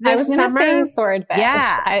this I was going to summer. say swordfish.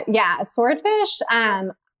 Swordfish.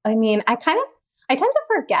 I tend to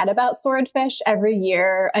forget about swordfish every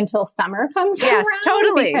year until summer comes around. Yes,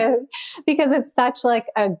 totally. Because it's such like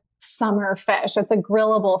a summer fish. It's a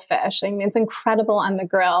grillable fish. I mean, it's incredible on the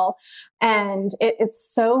grill, and it's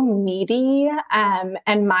so meaty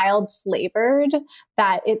and mild flavored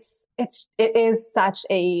that it is such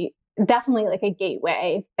a definitely like a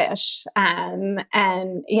gateway fish. And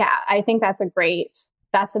yeah, I think that's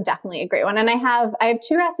definitely a great one. And I have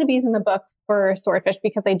 2 recipes in the book for swordfish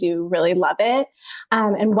because I do really love it.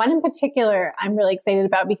 And one in particular I'm really excited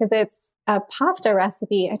about because it's a pasta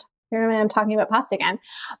recipe. Here I'm talking about pasta again,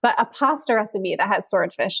 but a pasta recipe that has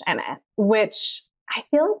swordfish in it, which I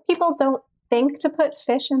feel like people don't think to put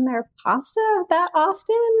fish in their pasta that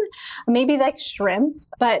often. Maybe like shrimp,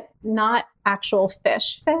 but not actual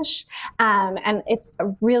fish. And it's a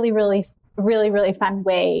really, really, really, really fun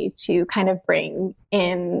way to kind of bring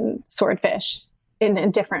in swordfish in a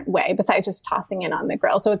different way besides just tossing it on the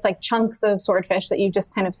grill. So it's like chunks of swordfish that you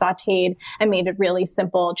just kind of sauteed and made a really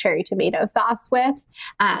simple cherry tomato sauce with.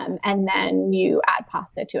 And then you add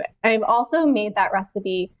pasta to it. I've also made that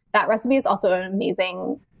recipe. That recipe is also an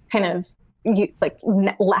amazing kind of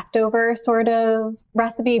leftover sort of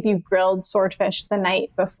recipe. If you've grilled swordfish the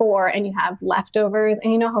night before and you have leftovers,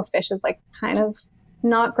 and you know how fish is like kind of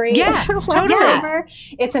not great. Yeah, totally.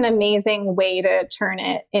 It's an amazing way to turn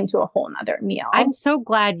it into a whole nother meal. I'm so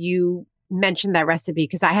glad you mentioned that recipe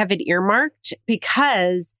because I have it earmarked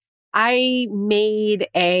because I made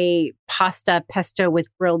a pasta pesto with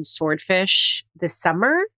grilled swordfish this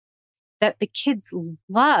summer that the kids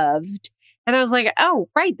loved. And I was like, oh,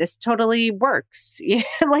 right, this totally works.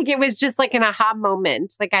 Like it was just like an aha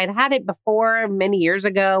moment. Like I'd had it before many years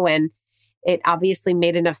ago and it obviously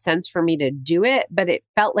made enough sense for me to do it, but it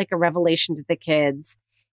felt like a revelation to the kids.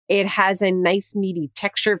 It has a nice meaty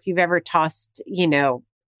texture. If you've ever tossed,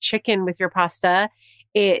 chicken with your pasta,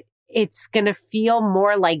 it's going to feel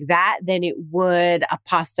more like that than it would a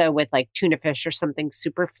pasta with like tuna fish or something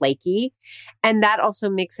super flaky. And that also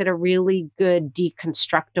makes it a really good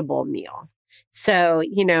deconstructible meal. So,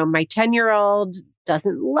 my 10-year-old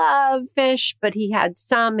doesn't love fish, but he had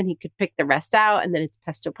some and he could pick the rest out. And then it's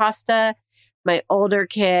pesto pasta. My older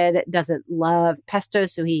kid doesn't love pesto,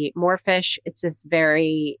 so he ate more fish. It's just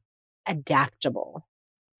very adaptable.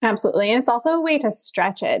 Absolutely. And it's also a way to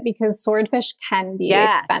stretch it because swordfish can be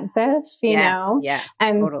expensive, you know? Yes.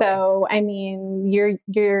 And totally. so, I mean,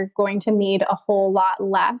 you're going to need a whole lot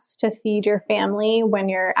less to feed your family when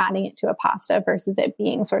you're adding it to a pasta versus it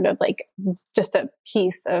being sort of like just a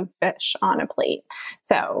piece of fish on a plate.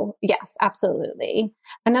 So yes, absolutely.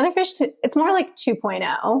 Another fish, it's more like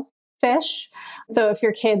 2.0 fish. So if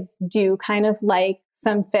your kids do kind of like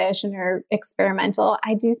some fish and are experimental,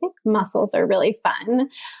 I do think mussels are really fun.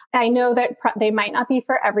 I know that they might not be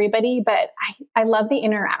for everybody, but I love the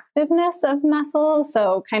interactiveness of mussels.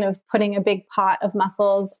 So kind of putting a big pot of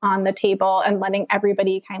mussels on the table and letting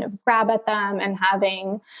everybody kind of grab at them and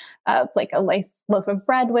having like a nice loaf of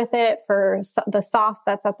bread with it for the sauce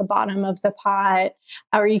that's at the bottom of the pot.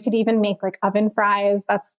 Or you could even make like oven fries.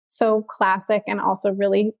 That's so classic and also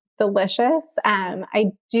really delicious.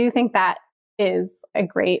 I do think that is a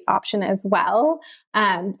great option as well.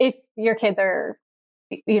 If your kids are,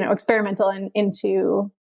 experimental and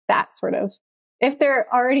into that sort of, if they're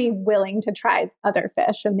already willing to try other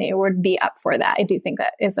fish and they would be up for that, I do think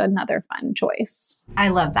that is another fun choice. I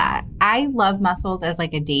love that. I love mussels as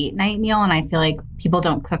like a date night meal. And I feel like people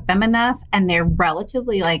don't cook them enough. And they're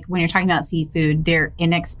relatively like, when you're talking about seafood, they're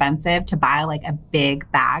inexpensive to buy like a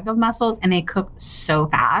big bag of mussels and they cook so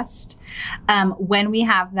fast. When we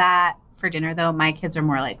have that for dinner, though, my kids are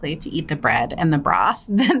more likely to eat the bread and the broth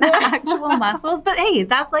than the actual mussels. But hey,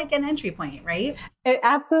 that's like an entry point, right? It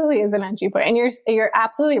absolutely is an entry point. And you're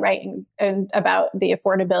absolutely right about the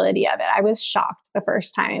affordability of it. I was shocked the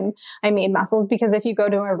first time I made mussels because if you go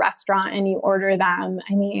to a restaurant and you order them,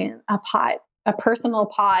 I mean, a personal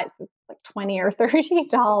pot, like $20 or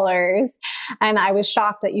 $30. And I was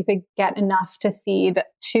shocked that you could get enough to feed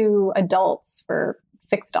 2 adults for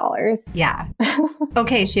 $6. Yeah.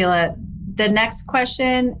 Okay, Sheela, the next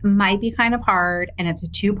question might be kind of hard and it's a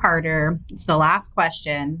 2-parter. It's the last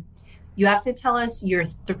question. You have to tell us your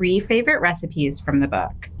 3 favorite recipes from the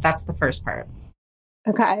book. That's the first part.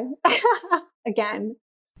 Okay. Again,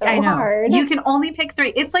 so I know. hard. You can only pick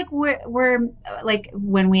 3. It's like we're like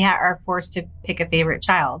when we are forced to pick a favorite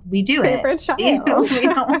child. We do it. Favorite child. We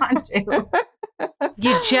don't want to.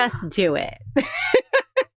 You just do it.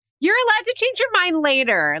 You're allowed to change your mind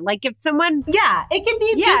later. Like if someone... Yeah, it can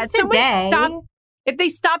be just today. If they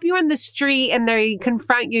stop you on the street and they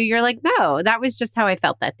confront you, you're like, no, that was just how I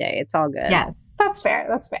felt that day. It's all good. Yes. That's fair.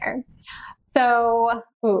 That's fair. So,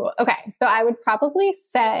 okay. So I would probably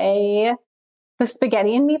say the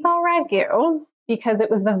spaghetti and meatball ragu because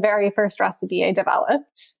it was the very first recipe I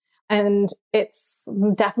developed. And it's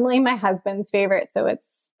definitely my husband's favorite. So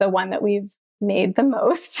it's the one that we've made the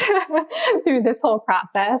most through this whole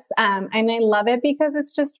process. And I love it because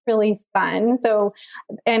it's just really fun. So,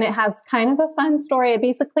 and it has kind of a fun story. It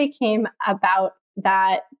basically came about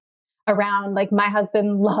that around like my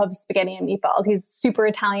husband loves spaghetti and meatballs. He's super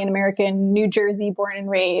Italian American, New Jersey born and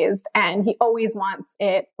raised. And he always wants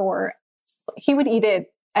it he would eat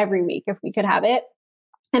it every week if we could have it.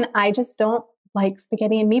 And I just don't like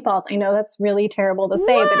spaghetti and meatballs. I know that's really terrible to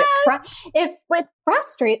say, but it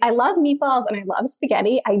frustrates. I love meatballs and I love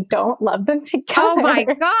spaghetti. I don't love them together. Oh my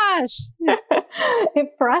gosh.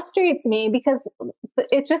 It frustrates me because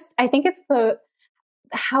I think it's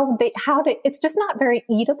it's just not very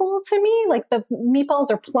eatable to me. Like the meatballs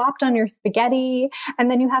are plopped on your spaghetti and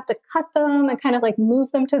then you have to cut them and kind of like move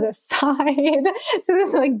them to the side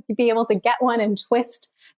to like be able to get one and twist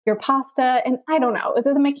your pasta. And I don't know,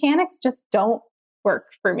 the mechanics just don't work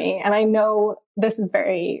for me. And I know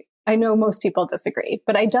I know most people disagree,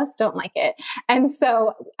 but I just don't like it. And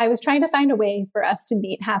so I was trying to find a way for us to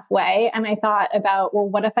meet halfway. And I thought about, well,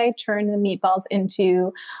 what if I turn the meatballs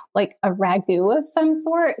into like a ragu of some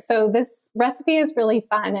sort? So this recipe is really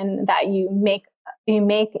fun in that you make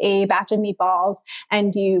a batch of meatballs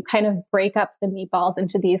and you kind of break up the meatballs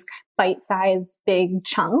into these bite-sized big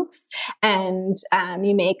chunks. And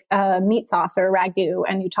you make a meat sauce or ragu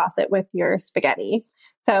and you toss it with your spaghetti.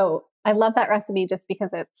 So I love that recipe just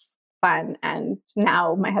because it's fun. And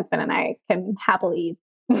now my husband and I can happily eat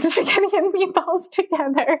spaghetti and meatballs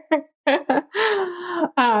together.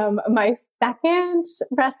 My second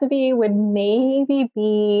recipe would maybe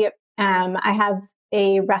be, I have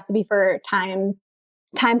a recipe for thyme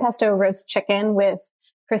pesto roast chicken with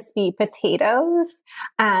crispy potatoes.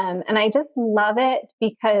 And I just love it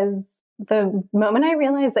because the moment I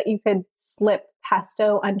realized that you could slip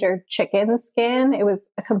pesto under chicken skin, it was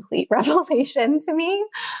a complete revelation to me.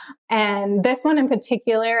 And this one in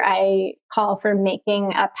particular, I call for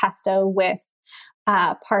making a pesto with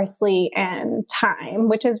parsley and thyme,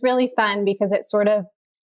 which is really fun because it sort of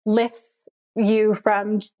lifts you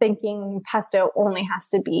from thinking pesto only has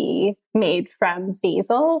to be made from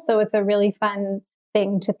basil. So it's a really fun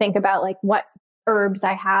thing to think about, like what herbs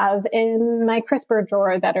I have in my crisper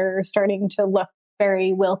drawer that are starting to look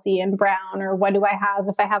very wilty and brown, or what do I have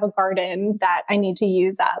if I have a garden that I need to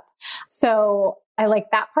use up. So I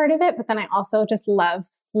like that part of it, but then I also just love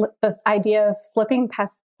the idea of slipping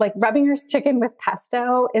pesto, like rubbing your chicken with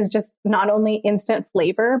pesto is just not only instant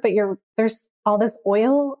flavor, but there's all this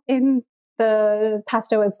oil in the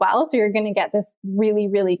pesto as well. So you're going to get this really,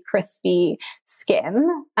 really crispy skin.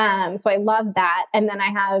 So I love that. And then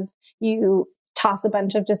you toss a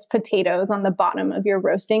bunch of just potatoes on the bottom of your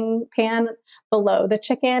roasting pan below the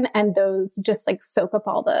chicken. And those just like soak up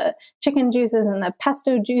all the chicken juices and the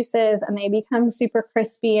pesto juices, and they become super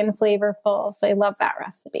crispy and flavorful. So I love that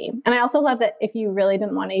recipe. And I also love that if you really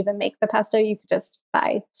didn't want to even make the pesto, you could just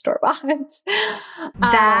buy store-bought.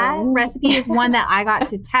 That recipe is one that I got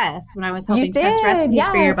to test when I was helping test recipes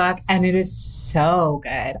for your book. And it is so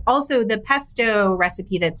good. Also, the pesto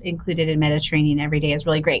recipe that's included in Mediterranean Every Day is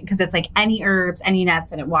really great because it's like any herbs, any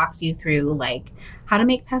nuts, and it walks you through like how to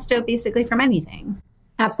make pesto basically from anything.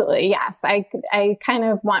 Absolutely. Yes. I kind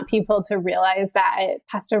of want people to realize that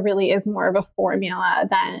pesto really is more of a formula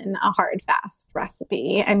than a hard, fast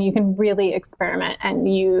recipe. And you can really experiment and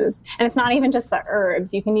it's not even just the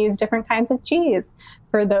herbs. You can use different kinds of cheese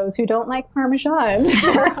for those who don't like Parmesan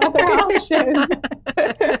or other options.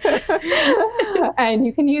 And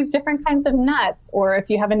you can use different kinds of nuts, or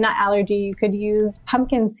if you have a nut allergy, you could use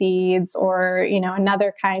pumpkin seeds or,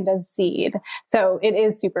 another kind of seed. So it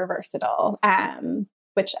is super versatile.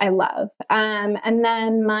 Which I love. And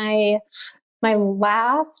then my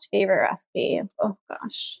last favorite recipe, oh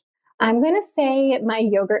gosh, I'm going to say my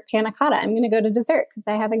yogurt panna cotta. I'm going to go to dessert because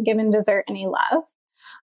I haven't given dessert any love.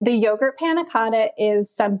 The yogurt panna cotta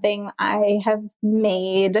is something I have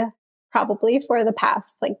made probably for the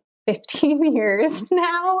past 15 years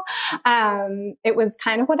now. It was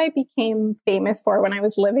kind of what I became famous for when I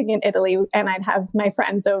was living in Italy, and I'd have my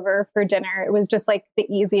friends over for dinner. It was just like the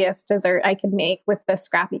easiest dessert I could make with the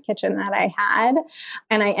scrappy kitchen that I had.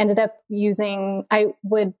 And I ended up I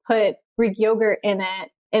would put Greek yogurt in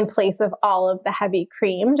it in place of all of the heavy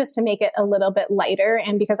cream just to make it a little bit lighter.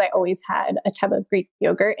 And because I always had a tub of Greek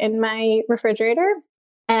yogurt in my refrigerator,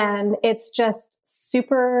 and it's just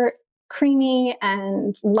super creamy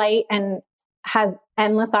and light and has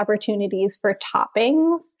endless opportunities for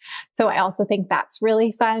toppings. So I also think that's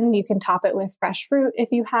really fun. You can top it with fresh fruit if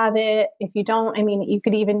you have it. If you don't, you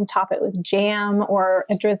could even top it with jam, or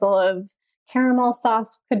a drizzle of caramel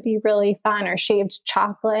sauce could be really fun, or shaved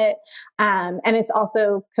chocolate. And it's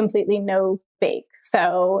also completely no bake.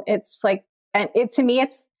 So it's to me,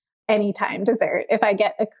 it's anytime dessert. If I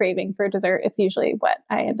get a craving for dessert, it's usually what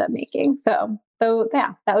I end up making. So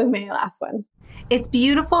yeah, that was my last one. It's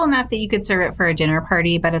beautiful enough that you could serve it for a dinner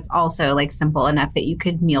party, but it's also simple enough that you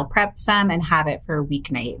could meal prep some and have it for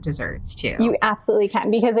weeknight desserts too. You absolutely can,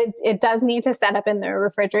 because it does need to set up in the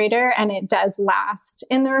refrigerator, and it does last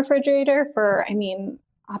in the refrigerator for,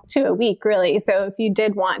 up to a week really. So if you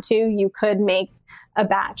did want to, you could make a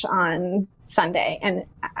batch on Sunday and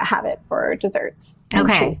have it for desserts.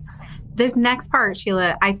 Okay. This next part,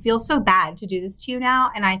 Sheela, I feel so bad to do this to you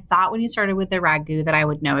now. And I thought when you started with the ragu that I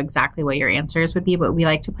would know exactly what your answers would be. But we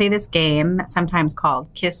like to play this game, sometimes called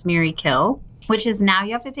Kiss, Marry, Kill, which is now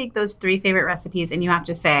you have to take those 3 favorite recipes and you have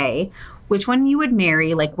to say which one you would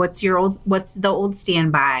marry. What's the old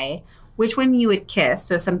standby? Which one you would kiss.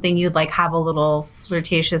 So something you'd have a little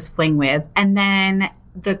flirtatious fling with. And then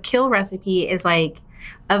the kill recipe is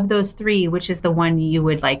of those 3, which is the one you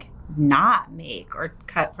would not make or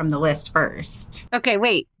cut from the list first. Okay,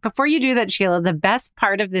 wait. Before you do that, Sheela, the best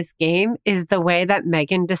part of this game is the way that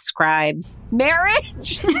Megan describes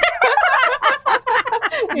marriage.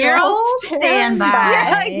 Your old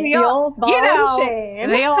standby. The old ball and chain.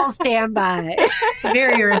 The old standby. It's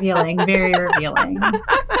very revealing, very revealing.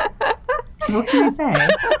 What can I say?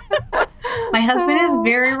 My husband is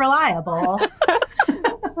very reliable.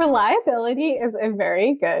 Reliability is a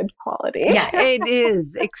very good quality. Yeah, it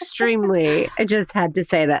is extremely. I just had to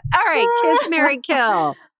say that. All right, kiss, marry,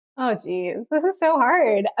 kill. Oh, geez. This is so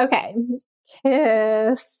hard. Okay.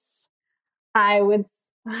 Kiss. I'd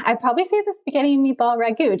probably say the spaghetti and meatball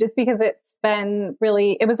ragu, just because it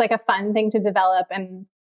was a fun thing to develop, and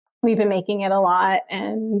we've been making it a lot.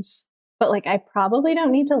 But I probably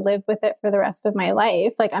don't need to live with it for the rest of my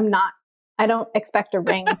life. I don't expect a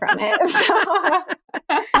ring from it.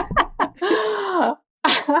 So.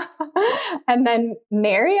 And then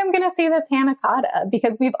Mary, I'm going to say the panna cotta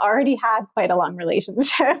because we've already had quite a long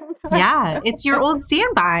relationship. Yeah, it's your old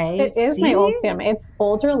standby. It is my old standby. It's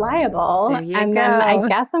old reliable. Then I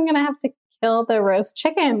guess I'm going to have to kill the roast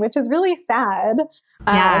chicken, which is really sad.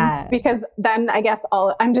 Yeah. Because then I guess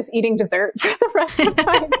I'm just eating dessert for the rest of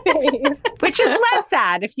my days. Which is less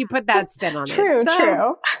sad if you put that spin on True, it.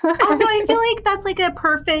 true. Also, I feel like that's like a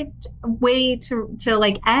perfect way to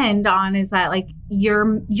like end on is that like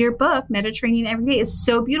your book, Mediterranean Every Day, is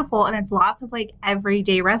so beautiful and it's lots of like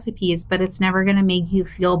everyday recipes, but it's never going to make you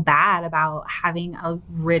feel bad about having a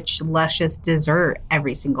rich, luscious dessert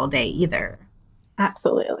every single day either.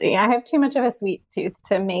 Absolutely. I have too much of a sweet tooth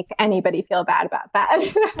to make anybody feel bad about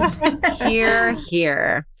that. Hear,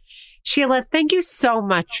 hear. Sheela, thank you so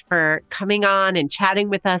much for coming on and chatting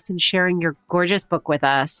with us and sharing your gorgeous book with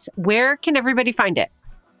us. Where can everybody find it?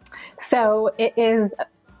 So it is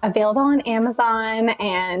available on Amazon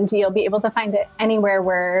and you'll be able to find it anywhere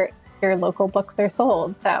where your local books are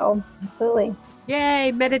sold. So absolutely.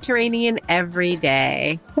 Yay, Mediterranean Every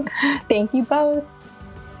Day. Thank you both.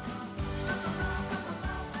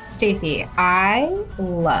 Stacey, I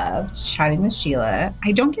loved chatting with Sheela.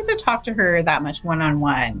 I don't get to talk to her that much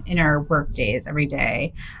one-on-one in our work days every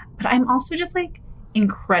day, but I'm also just like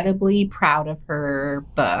incredibly proud of her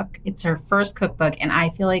book. It's her first cookbook, and I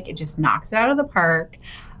feel like it just knocks it out of the park.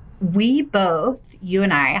 We both, you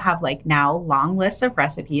and I, have like now long lists of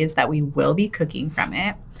recipes that we will be cooking from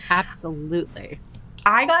it. Absolutely.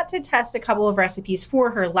 I got to test a couple of recipes for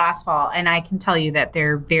her last fall, and I can tell you that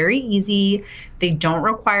they're very easy. They don't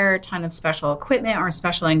require a ton of special equipment or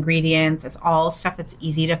special ingredients. It's all stuff that's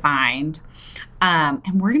easy to find.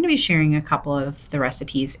 And we're going to be sharing a couple of the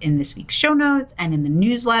recipes in this week's show notes and in the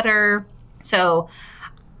newsletter. So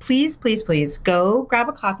please, please, please go grab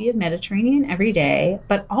a copy of Mediterranean Every Day,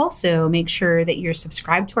 but also make sure that you're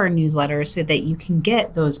subscribed to our newsletter so that you can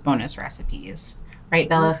get those bonus recipes. Right,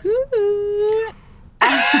 Bellis?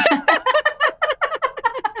 I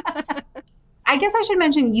guess I should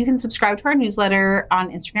mention you can subscribe to our newsletter on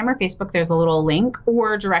Instagram or Facebook. There's a little link,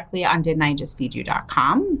 or directly on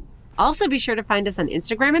didn'tijustfeedyou.com. Also, be sure to find us on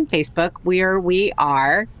Instagram and Facebook, where we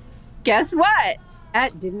are, guess what?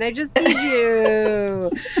 At Didn't I Just Feed You?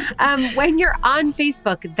 When you're on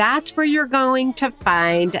Facebook, that's where you're going to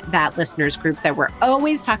find that listeners group that we're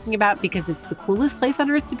always talking about because it's the coolest place on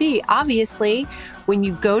earth to be. Obviously, when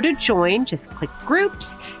you go to join, just click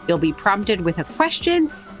groups. You'll be prompted with a question.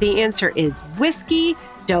 The answer is whiskey.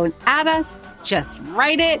 Don't add us, just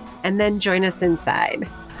write it and then join us inside.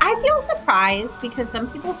 I feel surprised because some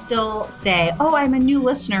people still say, oh, I'm a new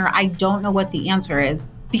listener. I don't know what the answer is.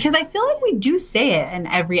 Because I feel like we do say it in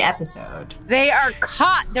every episode. They are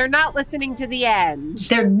caught. They're not listening to the end.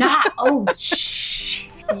 They're not. Oh, shh.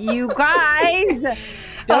 You guys,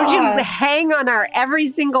 don't you hang on our every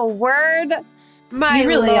single word? My you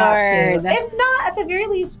really Lord. ought to. If not, at the very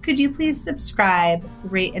least, could you please subscribe,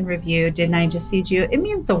 rate, and review Didn't I Just Feed You? It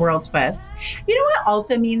means the world to us. You know what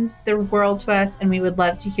also means the world to us, and we would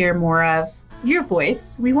love to hear more of? Your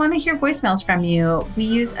voice. We want to hear voicemails from you. We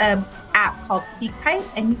use an app called SpeakPipe,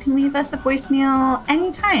 and you can leave us a voicemail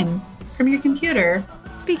anytime from your computer.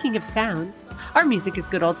 Speaking of sound, our music is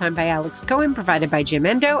Good Old Time by Alex Cohen, provided by Jim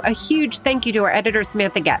Endo. A huge thank you to our editor,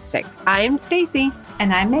 Samantha Gatzik. I'm Stacey.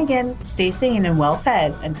 And I'm Megan. Stay sane and well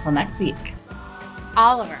fed until next week.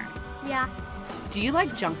 Oliver. Yeah. Do you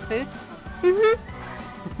like junk food?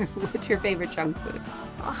 Mm-hmm. What's your favorite junk food?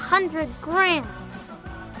 100 grams.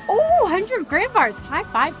 Oh, 100 gram bars. High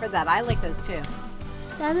five for that. I like those too.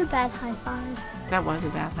 That's a bad high five. That was a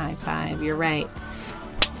bad high five. You're right.